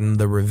finally gotten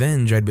the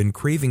revenge I'd been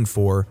craving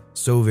for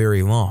so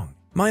very long.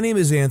 My name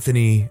is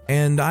Anthony,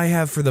 and I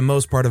have for the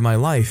most part of my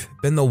life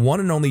been the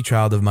one and only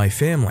child of my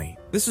family.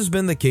 This has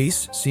been the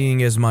case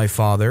seeing as my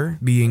father,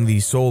 being the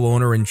sole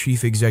owner and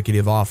chief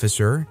executive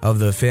officer of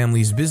the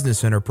family's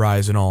business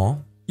enterprise and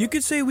all. You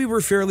could say we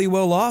were fairly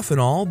well off and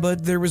all,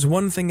 but there was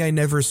one thing I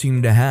never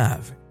seemed to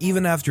have,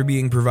 even after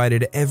being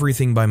provided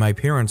everything by my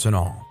parents and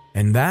all.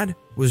 And that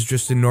was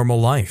just a normal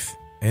life.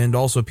 And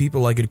also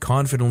people I could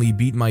confidently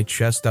beat my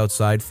chest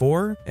outside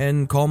for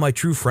and call my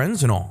true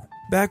friends and all.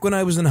 Back when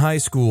I was in high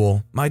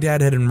school, my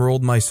dad had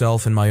enrolled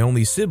myself and my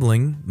only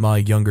sibling, my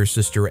younger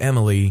sister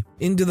Emily,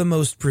 into the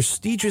most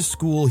prestigious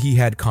school he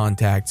had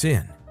contacts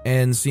in.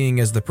 And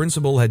seeing as the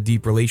principal had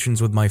deep relations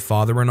with my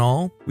father and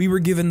all, we were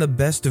given the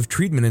best of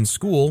treatment in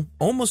school,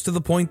 almost to the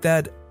point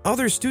that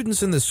other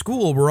students in the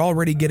school were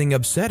already getting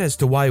upset as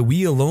to why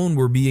we alone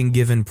were being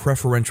given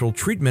preferential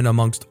treatment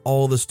amongst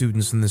all the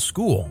students in the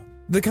school.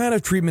 The kind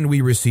of treatment we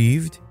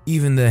received,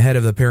 even the head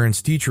of the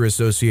Parents-Teacher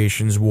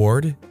Association's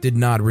ward did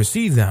not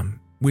receive them.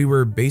 We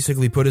were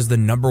basically put as the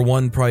number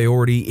one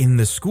priority in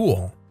the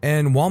school.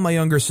 And while my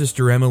younger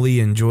sister Emily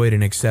enjoyed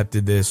and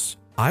accepted this,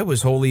 I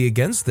was wholly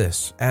against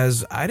this,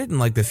 as I didn't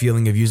like the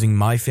feeling of using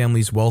my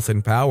family's wealth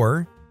and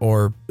power,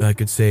 or I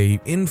could say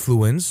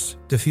influence,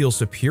 to feel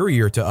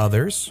superior to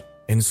others.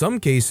 In some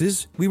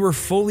cases, we were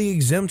fully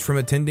exempt from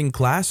attending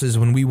classes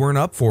when we weren't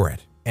up for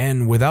it.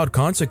 And without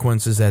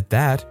consequences at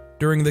that,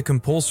 during the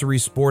compulsory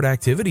sport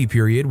activity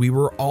period, we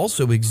were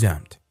also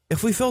exempt.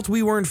 If we felt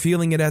we weren't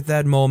feeling it at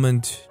that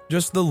moment,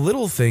 just the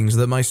little things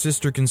that my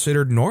sister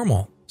considered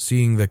normal,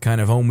 seeing the kind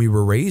of home we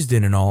were raised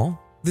in and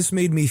all, this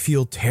made me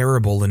feel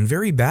terrible and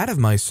very bad of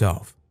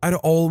myself. I'd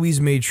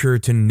always made sure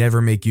to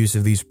never make use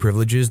of these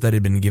privileges that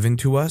had been given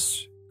to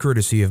us,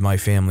 courtesy of my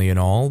family and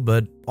all,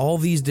 but all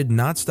these did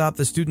not stop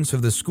the students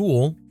of the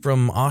school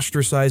from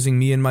ostracizing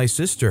me and my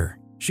sister.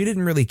 She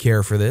didn't really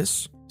care for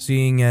this,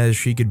 seeing as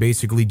she could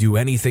basically do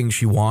anything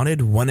she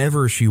wanted,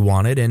 whenever she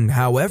wanted, and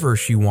however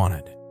she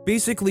wanted.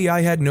 Basically,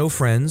 I had no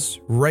friends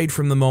right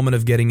from the moment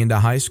of getting into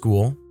high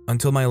school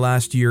until my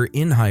last year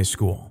in high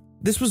school.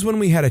 This was when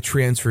we had a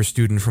transfer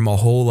student from a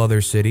whole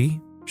other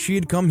city. She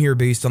had come here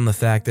based on the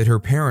fact that her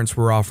parents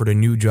were offered a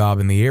new job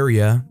in the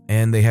area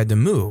and they had to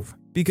move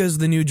because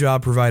the new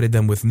job provided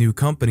them with new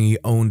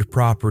company-owned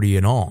property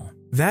and all.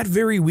 That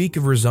very week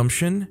of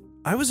resumption,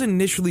 I was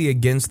initially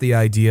against the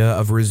idea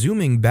of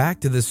resuming back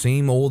to the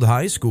same old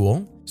high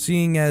school,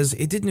 seeing as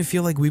it didn't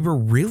feel like we were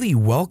really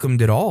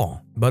welcomed at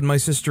all. But my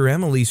sister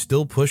Emily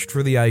still pushed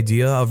for the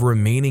idea of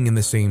remaining in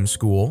the same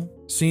school,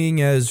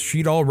 seeing as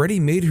she'd already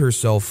made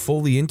herself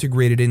fully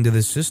integrated into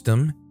the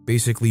system,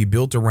 basically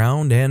built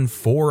around and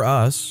for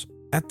us.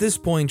 At this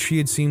point, she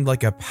had seemed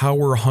like a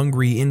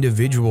power-hungry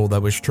individual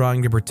that was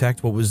trying to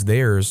protect what was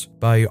theirs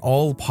by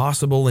all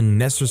possible and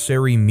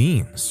necessary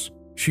means.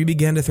 She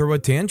began to throw a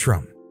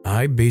tantrum.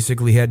 I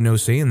basically had no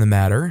say in the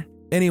matter.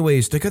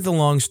 Anyways, to cut the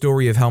long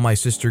story of how my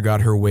sister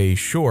got her way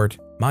short,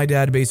 my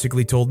dad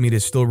basically told me to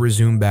still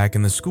resume back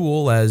in the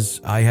school as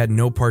I had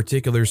no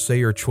particular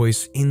say or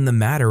choice in the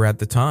matter at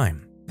the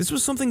time. This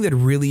was something that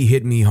really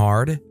hit me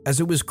hard, as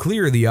it was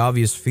clear the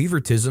obvious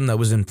favoritism that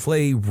was in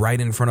play right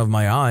in front of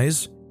my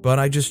eyes, but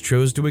I just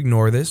chose to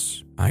ignore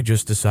this. I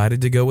just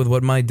decided to go with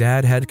what my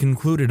dad had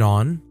concluded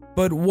on,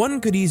 but one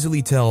could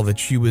easily tell that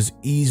she was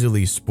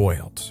easily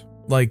spoiled.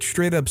 Like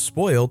straight up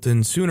spoiled,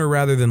 and sooner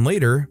rather than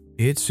later,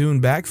 it soon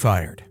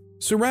backfired.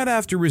 So right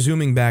after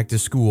resuming back to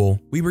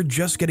school, we were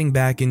just getting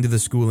back into the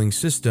schooling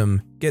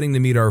system, getting to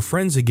meet our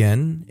friends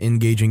again,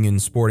 engaging in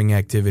sporting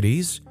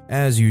activities,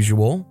 as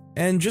usual,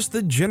 and just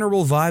the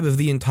general vibe of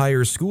the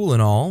entire school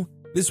and all.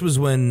 This was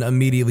when,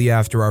 immediately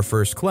after our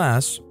first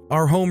class,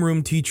 our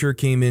homeroom teacher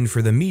came in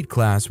for the meat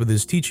class with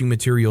his teaching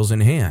materials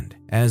in hand,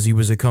 as he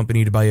was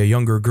accompanied by a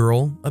younger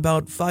girl,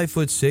 about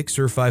 5'6"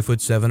 or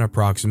 5'7"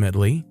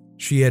 approximately.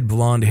 She had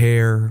blonde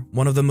hair,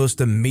 one of the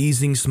most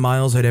amazing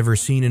smiles I'd ever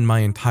seen in my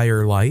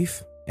entire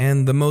life,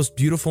 and the most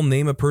beautiful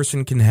name a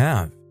person can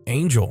have,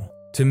 Angel.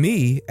 To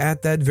me,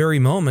 at that very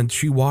moment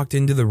she walked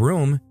into the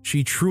room,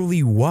 she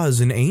truly was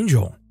an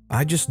angel.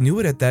 I just knew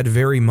it at that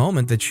very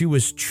moment that she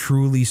was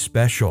truly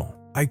special.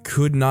 I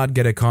could not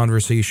get a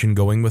conversation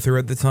going with her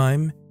at the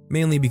time,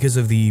 mainly because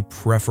of the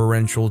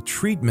preferential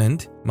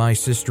treatment my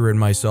sister and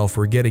myself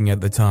were getting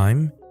at the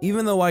time.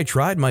 Even though I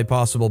tried my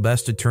possible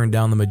best to turn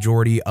down the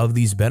majority of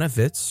these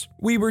benefits,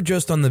 we were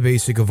just on the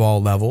basic of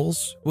all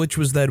levels, which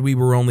was that we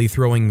were only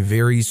throwing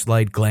very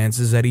slight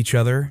glances at each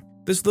other.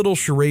 This little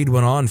charade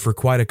went on for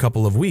quite a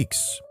couple of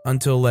weeks,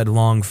 until at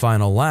long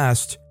final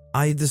last,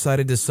 I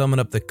decided to summon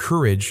up the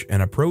courage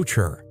and approach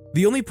her.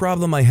 The only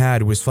problem I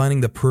had was finding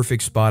the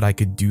perfect spot I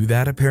could do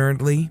that,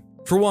 apparently.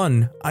 For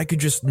one, I could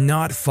just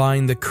not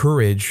find the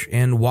courage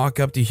and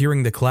walk up to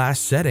hearing the class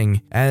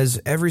setting, as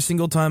every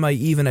single time I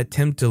even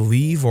attempt to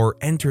leave or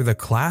enter the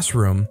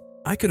classroom,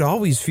 I could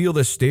always feel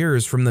the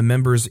stares from the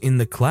members in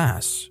the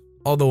class.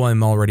 Although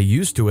I'm already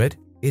used to it,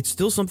 it's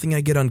still something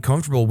I get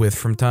uncomfortable with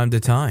from time to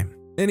time.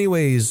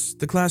 Anyways,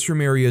 the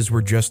classroom areas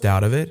were just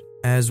out of it,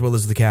 as well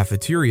as the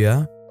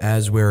cafeteria,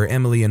 as where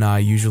Emily and I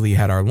usually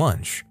had our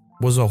lunch,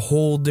 was a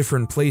whole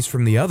different place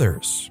from the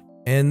others.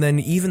 And then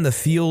even the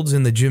fields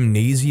in the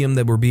gymnasium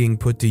that were being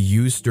put to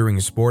use during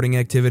sporting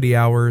activity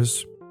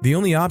hours. The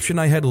only option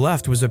I had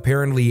left was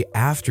apparently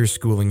after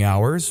schooling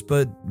hours,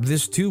 but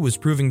this too was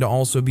proving to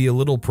also be a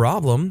little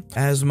problem,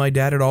 as my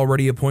dad had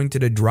already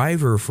appointed a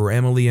driver for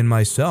Emily and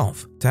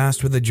myself,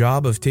 tasked with the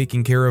job of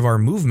taking care of our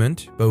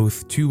movement,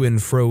 both to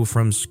and fro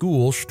from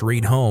school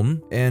straight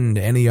home, and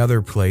any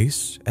other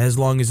place, as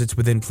long as it's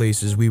within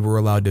places we were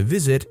allowed to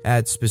visit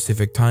at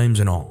specific times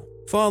and all.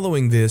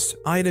 Following this,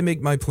 I had to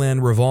make my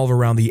plan revolve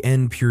around the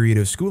end period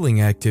of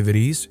schooling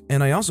activities,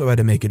 and I also had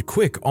to make it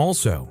quick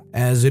also,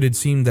 as it had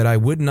seemed that I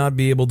would not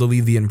be able to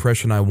leave the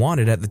impression I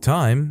wanted at the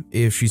time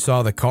if she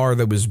saw the car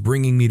that was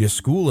bringing me to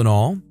school and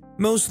all.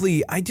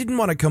 Mostly, I didn't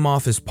want to come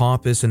off as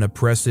pompous and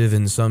oppressive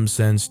in some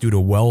sense due to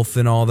wealth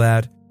and all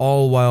that,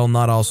 all while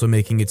not also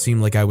making it seem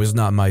like I was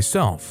not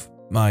myself.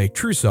 My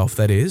true self,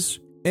 that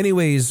is.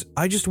 Anyways,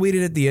 I just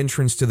waited at the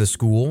entrance to the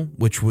school,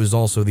 which was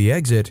also the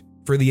exit,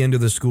 for the end of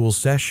the school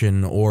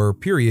session or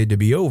period to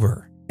be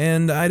over.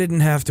 And I didn't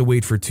have to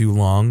wait for too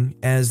long,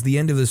 as the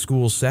end of the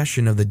school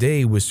session of the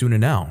day was soon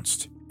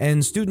announced,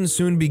 and students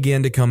soon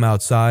began to come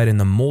outside in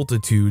the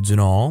multitudes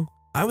and all.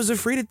 I was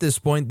afraid at this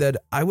point that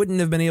I wouldn't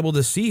have been able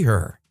to see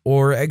her,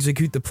 or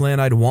execute the plan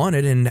I'd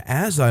wanted and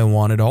as I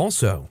wanted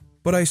also.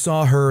 But I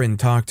saw her and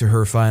talked to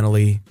her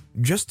finally.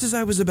 Just as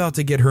I was about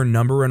to get her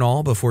number and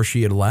all before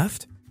she had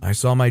left, I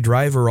saw my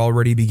driver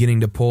already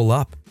beginning to pull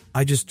up.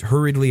 I just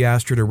hurriedly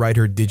asked her to write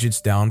her digits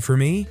down for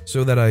me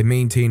so that I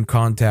maintained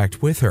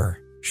contact with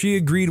her. She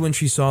agreed when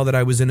she saw that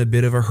I was in a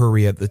bit of a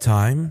hurry at the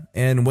time,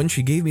 and when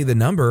she gave me the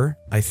number,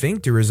 I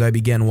thanked her as I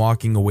began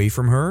walking away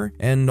from her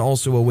and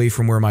also away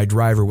from where my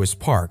driver was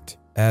parked,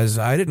 as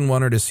I didn't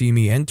want her to see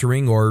me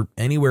entering or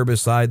anywhere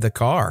beside the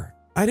car.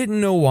 I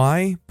didn't know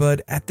why,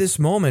 but at this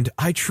moment,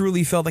 I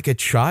truly felt like a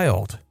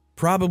child.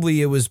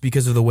 Probably it was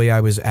because of the way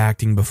I was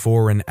acting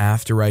before and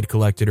after I'd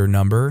collected her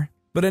number.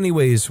 But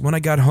anyways, when I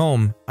got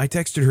home, I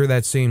texted her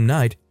that same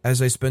night, as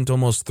I spent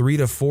almost 3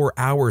 to 4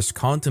 hours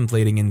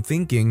contemplating and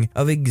thinking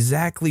of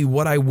exactly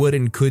what I would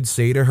and could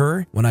say to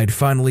her when I'd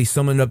finally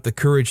summoned up the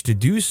courage to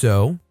do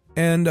so,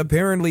 and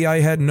apparently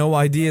I had no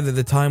idea that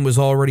the time was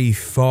already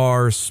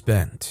far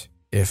spent.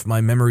 If my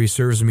memory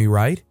serves me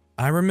right,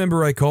 I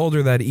remember I called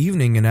her that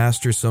evening and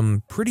asked her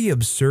some pretty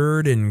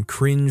absurd and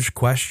cringe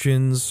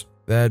questions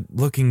that,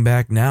 looking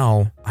back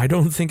now, I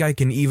don't think I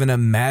can even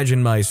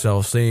imagine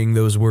myself saying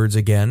those words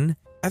again.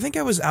 I think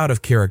I was out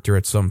of character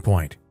at some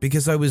point,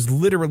 because I was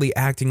literally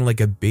acting like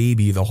a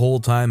baby the whole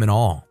time and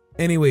all.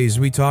 Anyways,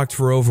 we talked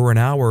for over an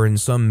hour and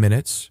some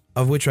minutes,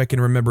 of which I can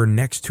remember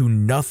next to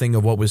nothing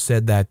of what was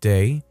said that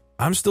day.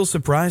 I'm still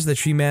surprised that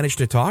she managed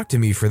to talk to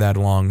me for that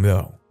long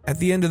though. At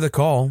the end of the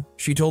call,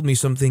 she told me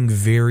something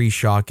very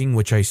shocking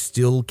which I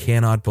still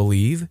cannot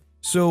believe.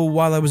 So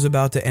while I was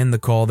about to end the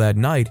call that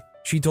night,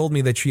 she told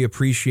me that she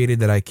appreciated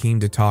that I came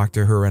to talk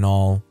to her and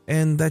all,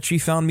 and that she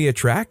found me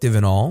attractive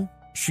and all.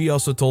 She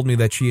also told me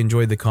that she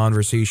enjoyed the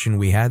conversation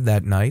we had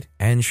that night,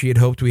 and she had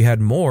hoped we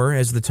had more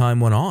as the time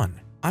went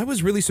on. I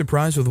was really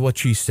surprised with what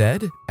she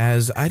said,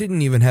 as I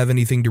didn't even have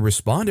anything to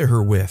respond to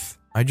her with.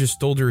 I just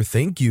told her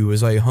thank you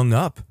as I hung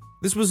up.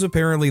 This was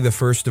apparently the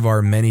first of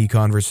our many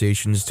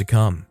conversations to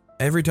come.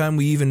 Every time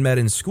we even met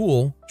in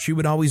school, she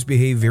would always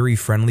behave very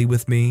friendly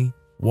with me.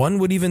 One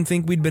would even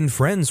think we'd been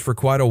friends for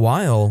quite a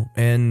while,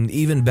 and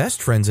even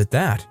best friends at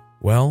that.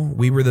 Well,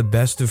 we were the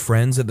best of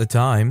friends at the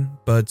time,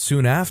 but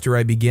soon after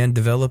I began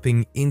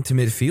developing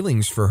intimate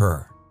feelings for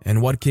her.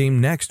 And what came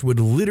next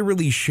would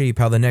literally shape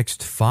how the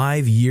next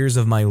 5 years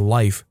of my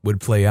life would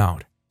play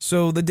out.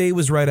 So the day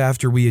was right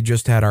after we had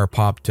just had our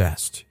pop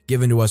test,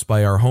 given to us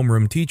by our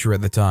homeroom teacher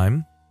at the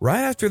time.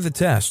 Right after the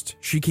test,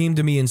 she came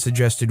to me and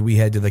suggested we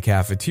head to the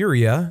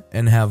cafeteria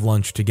and have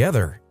lunch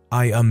together.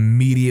 I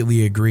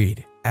immediately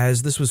agreed,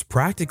 as this was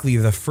practically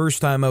the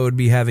first time I would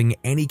be having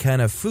any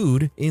kind of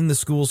food in the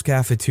school's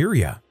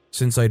cafeteria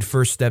since I'd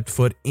first stepped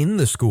foot in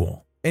the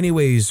school.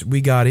 Anyways,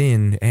 we got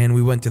in and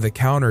we went to the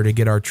counter to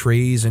get our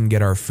trays and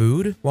get our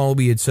food while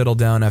we had settled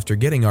down after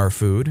getting our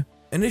food.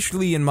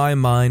 Initially, in my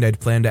mind, I'd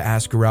planned to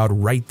ask her out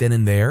right then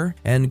and there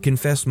and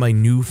confess my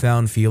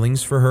newfound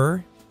feelings for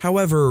her.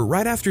 However,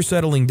 right after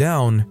settling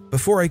down,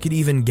 before I could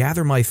even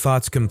gather my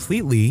thoughts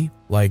completely,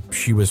 like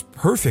she was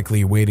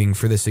perfectly waiting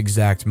for this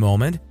exact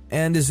moment,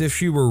 and as if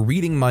she were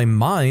reading my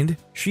mind,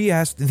 she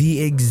asked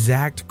the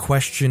exact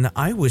question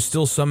I was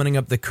still summoning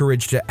up the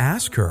courage to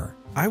ask her.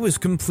 I was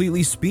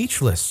completely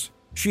speechless.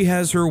 She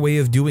has her way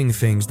of doing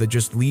things that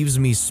just leaves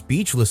me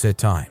speechless at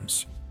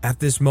times. At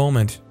this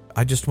moment,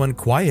 I just went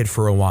quiet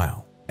for a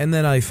while, and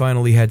then I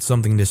finally had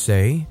something to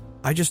say.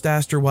 I just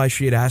asked her why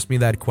she had asked me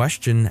that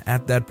question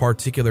at that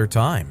particular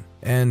time,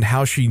 and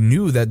how she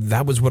knew that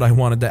that was what I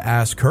wanted to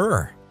ask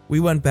her.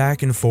 We went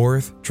back and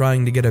forth,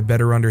 trying to get a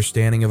better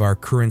understanding of our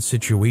current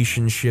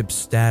situationship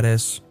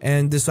status,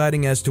 and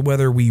deciding as to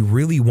whether we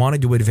really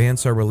wanted to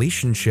advance our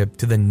relationship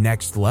to the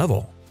next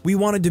level. We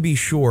wanted to be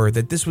sure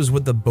that this was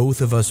what the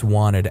both of us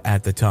wanted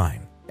at the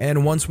time.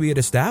 And once we had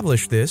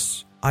established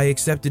this, I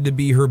accepted to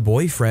be her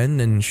boyfriend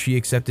and she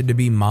accepted to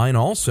be mine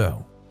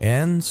also.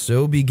 And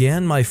so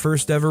began my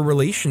first ever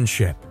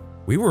relationship.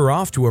 We were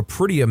off to a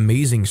pretty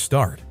amazing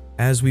start,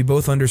 as we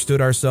both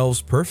understood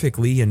ourselves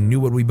perfectly and knew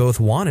what we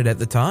both wanted at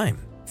the time.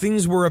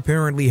 Things were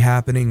apparently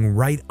happening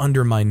right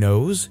under my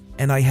nose,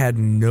 and I had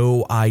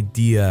no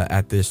idea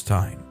at this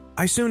time.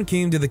 I soon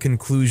came to the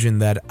conclusion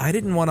that I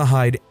didn't want to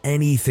hide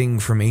anything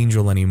from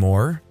Angel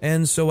anymore,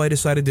 and so I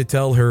decided to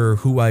tell her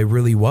who I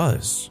really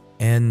was,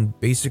 and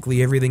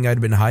basically everything I'd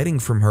been hiding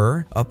from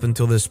her up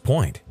until this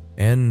point.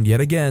 And yet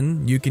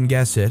again, you can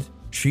guess it,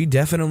 she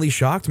definitely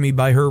shocked me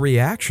by her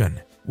reaction.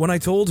 When I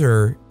told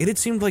her, it had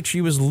seemed like she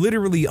was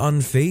literally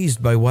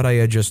unfazed by what I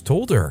had just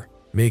told her,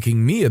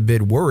 making me a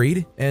bit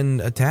worried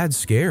and a tad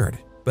scared.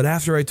 But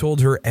after I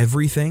told her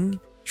everything,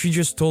 she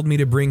just told me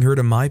to bring her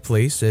to my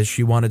place as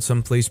she wanted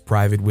someplace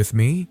private with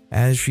me,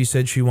 as she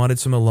said she wanted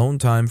some alone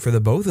time for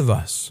the both of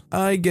us.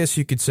 I guess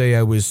you could say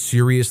I was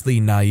seriously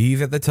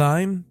naive at the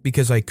time,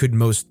 because I could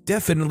most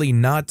definitely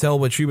not tell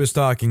what she was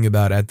talking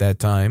about at that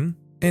time.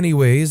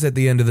 Anyways, at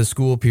the end of the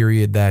school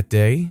period that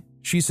day,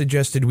 she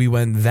suggested we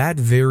went that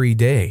very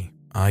day.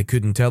 I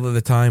couldn't tell at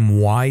the time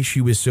why she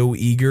was so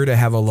eager to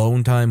have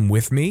alone time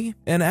with me,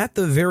 and at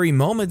the very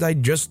moment I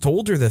just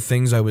told her the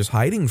things I was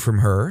hiding from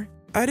her.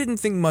 I didn't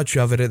think much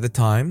of it at the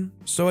time,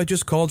 so I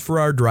just called for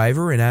our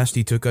driver and asked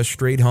he took us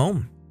straight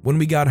home. When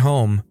we got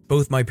home,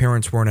 both my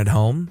parents weren't at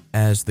home,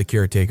 as the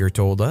caretaker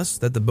told us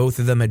that the both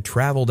of them had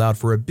traveled out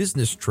for a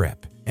business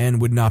trip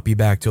and would not be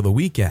back till the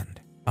weekend.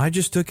 I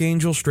just took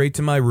Angel straight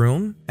to my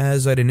room,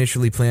 as I'd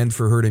initially planned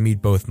for her to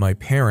meet both my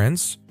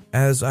parents,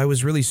 as I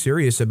was really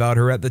serious about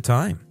her at the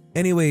time.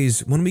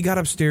 Anyways, when we got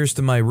upstairs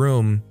to my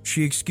room,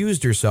 she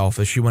excused herself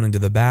as she went into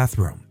the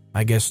bathroom.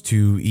 I guess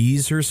to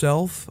ease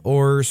herself,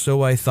 or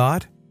so I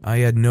thought. I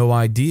had no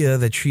idea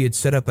that she had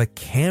set up a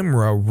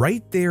camera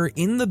right there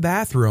in the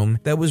bathroom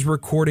that was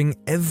recording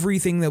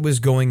everything that was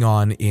going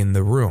on in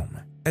the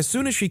room. As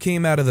soon as she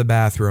came out of the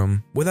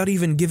bathroom, without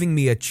even giving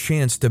me a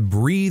chance to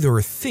breathe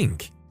or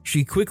think,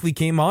 she quickly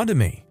came onto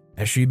me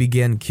as she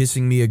began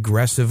kissing me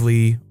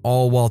aggressively,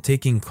 all while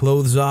taking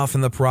clothes off in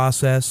the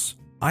process.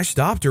 I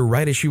stopped her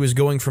right as she was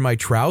going for my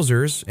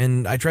trousers,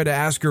 and I tried to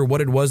ask her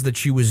what it was that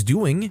she was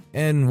doing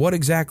and what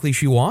exactly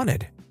she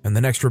wanted. And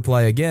the next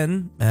reply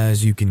again,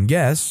 as you can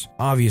guess,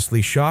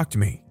 obviously shocked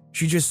me.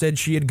 She just said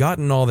she had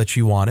gotten all that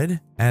she wanted,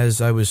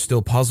 as I was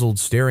still puzzled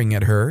staring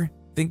at her,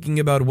 thinking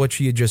about what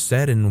she had just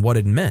said and what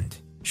it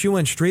meant. She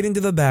went straight into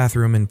the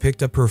bathroom and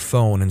picked up her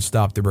phone and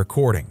stopped the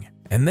recording.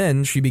 And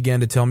then she began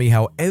to tell me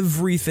how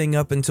everything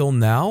up until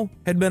now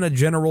had been a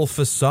general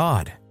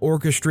facade,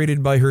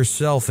 orchestrated by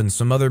herself and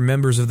some other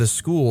members of the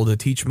school to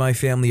teach my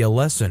family a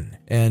lesson,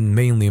 and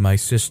mainly my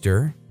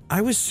sister.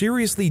 I was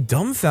seriously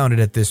dumbfounded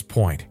at this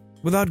point.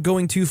 Without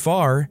going too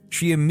far,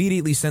 she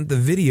immediately sent the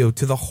video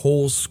to the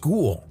whole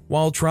school,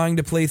 while trying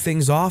to play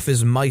things off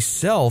as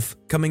myself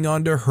coming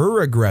onto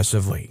her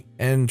aggressively,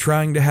 and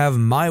trying to have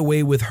my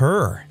way with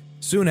her.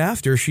 Soon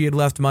after she had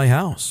left my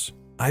house,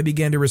 I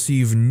began to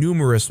receive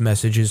numerous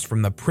messages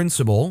from the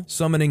principal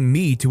summoning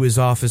me to his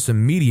office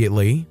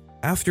immediately.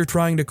 After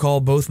trying to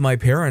call both my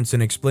parents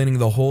and explaining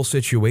the whole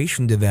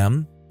situation to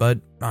them, but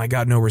I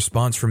got no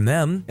response from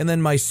them, and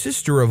then my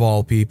sister of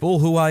all people,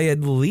 who I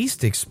had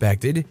least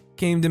expected,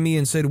 came to me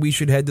and said we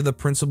should head to the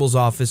principal's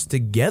office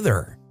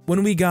together.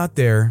 When we got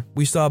there,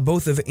 we saw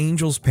both of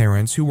Angel's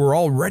parents, who were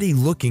already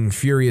looking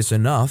furious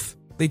enough.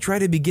 They tried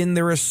to begin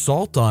their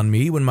assault on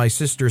me when my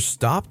sister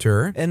stopped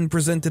her and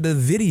presented a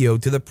video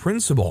to the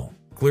principal,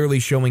 clearly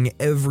showing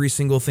every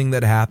single thing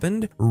that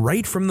happened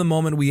right from the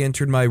moment we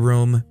entered my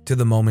room to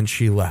the moment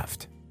she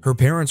left. Her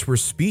parents were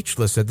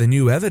speechless at the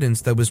new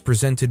evidence that was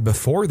presented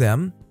before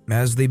them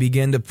as they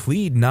began to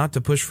plead not to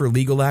push for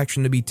legal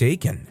action to be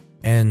taken.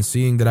 And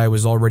seeing that I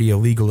was already a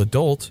legal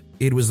adult,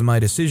 it was my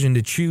decision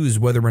to choose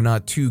whether or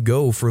not to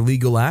go for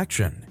legal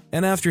action.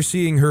 And after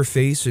seeing her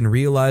face and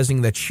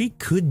realizing that she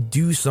could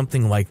do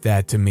something like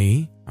that to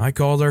me, I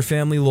called our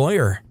family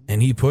lawyer and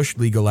he pushed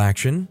legal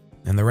action,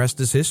 and the rest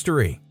is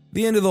history.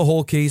 The end of the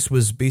whole case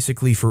was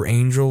basically for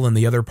Angel and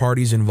the other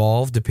parties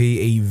involved to pay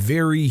a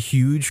very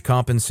huge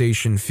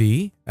compensation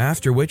fee,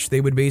 after which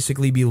they would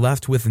basically be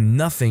left with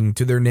nothing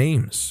to their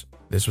names.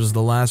 This was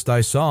the last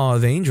I saw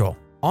of Angel.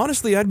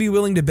 Honestly, I'd be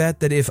willing to bet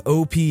that if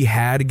OP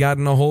had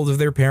gotten a hold of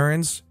their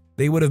parents,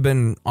 they would have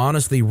been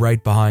honestly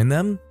right behind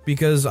them,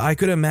 because I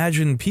could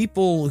imagine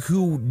people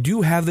who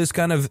do have this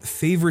kind of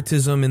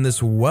favoritism and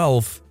this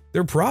wealth,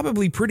 they're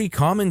probably pretty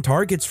common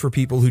targets for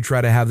people who try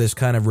to have this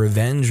kind of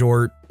revenge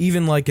or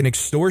even like an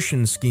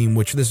extortion scheme,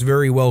 which this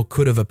very well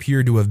could have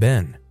appeared to have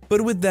been.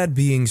 But with that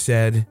being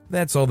said,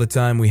 that's all the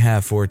time we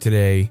have for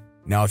today.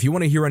 Now, if you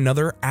want to hear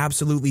another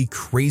absolutely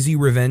crazy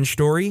revenge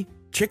story,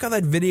 check out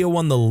that video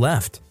on the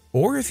left.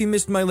 Or if you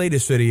missed my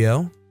latest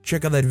video,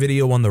 check out that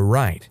video on the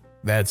right.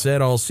 That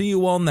said, I'll see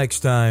you all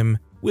next time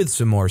with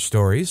some more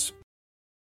stories.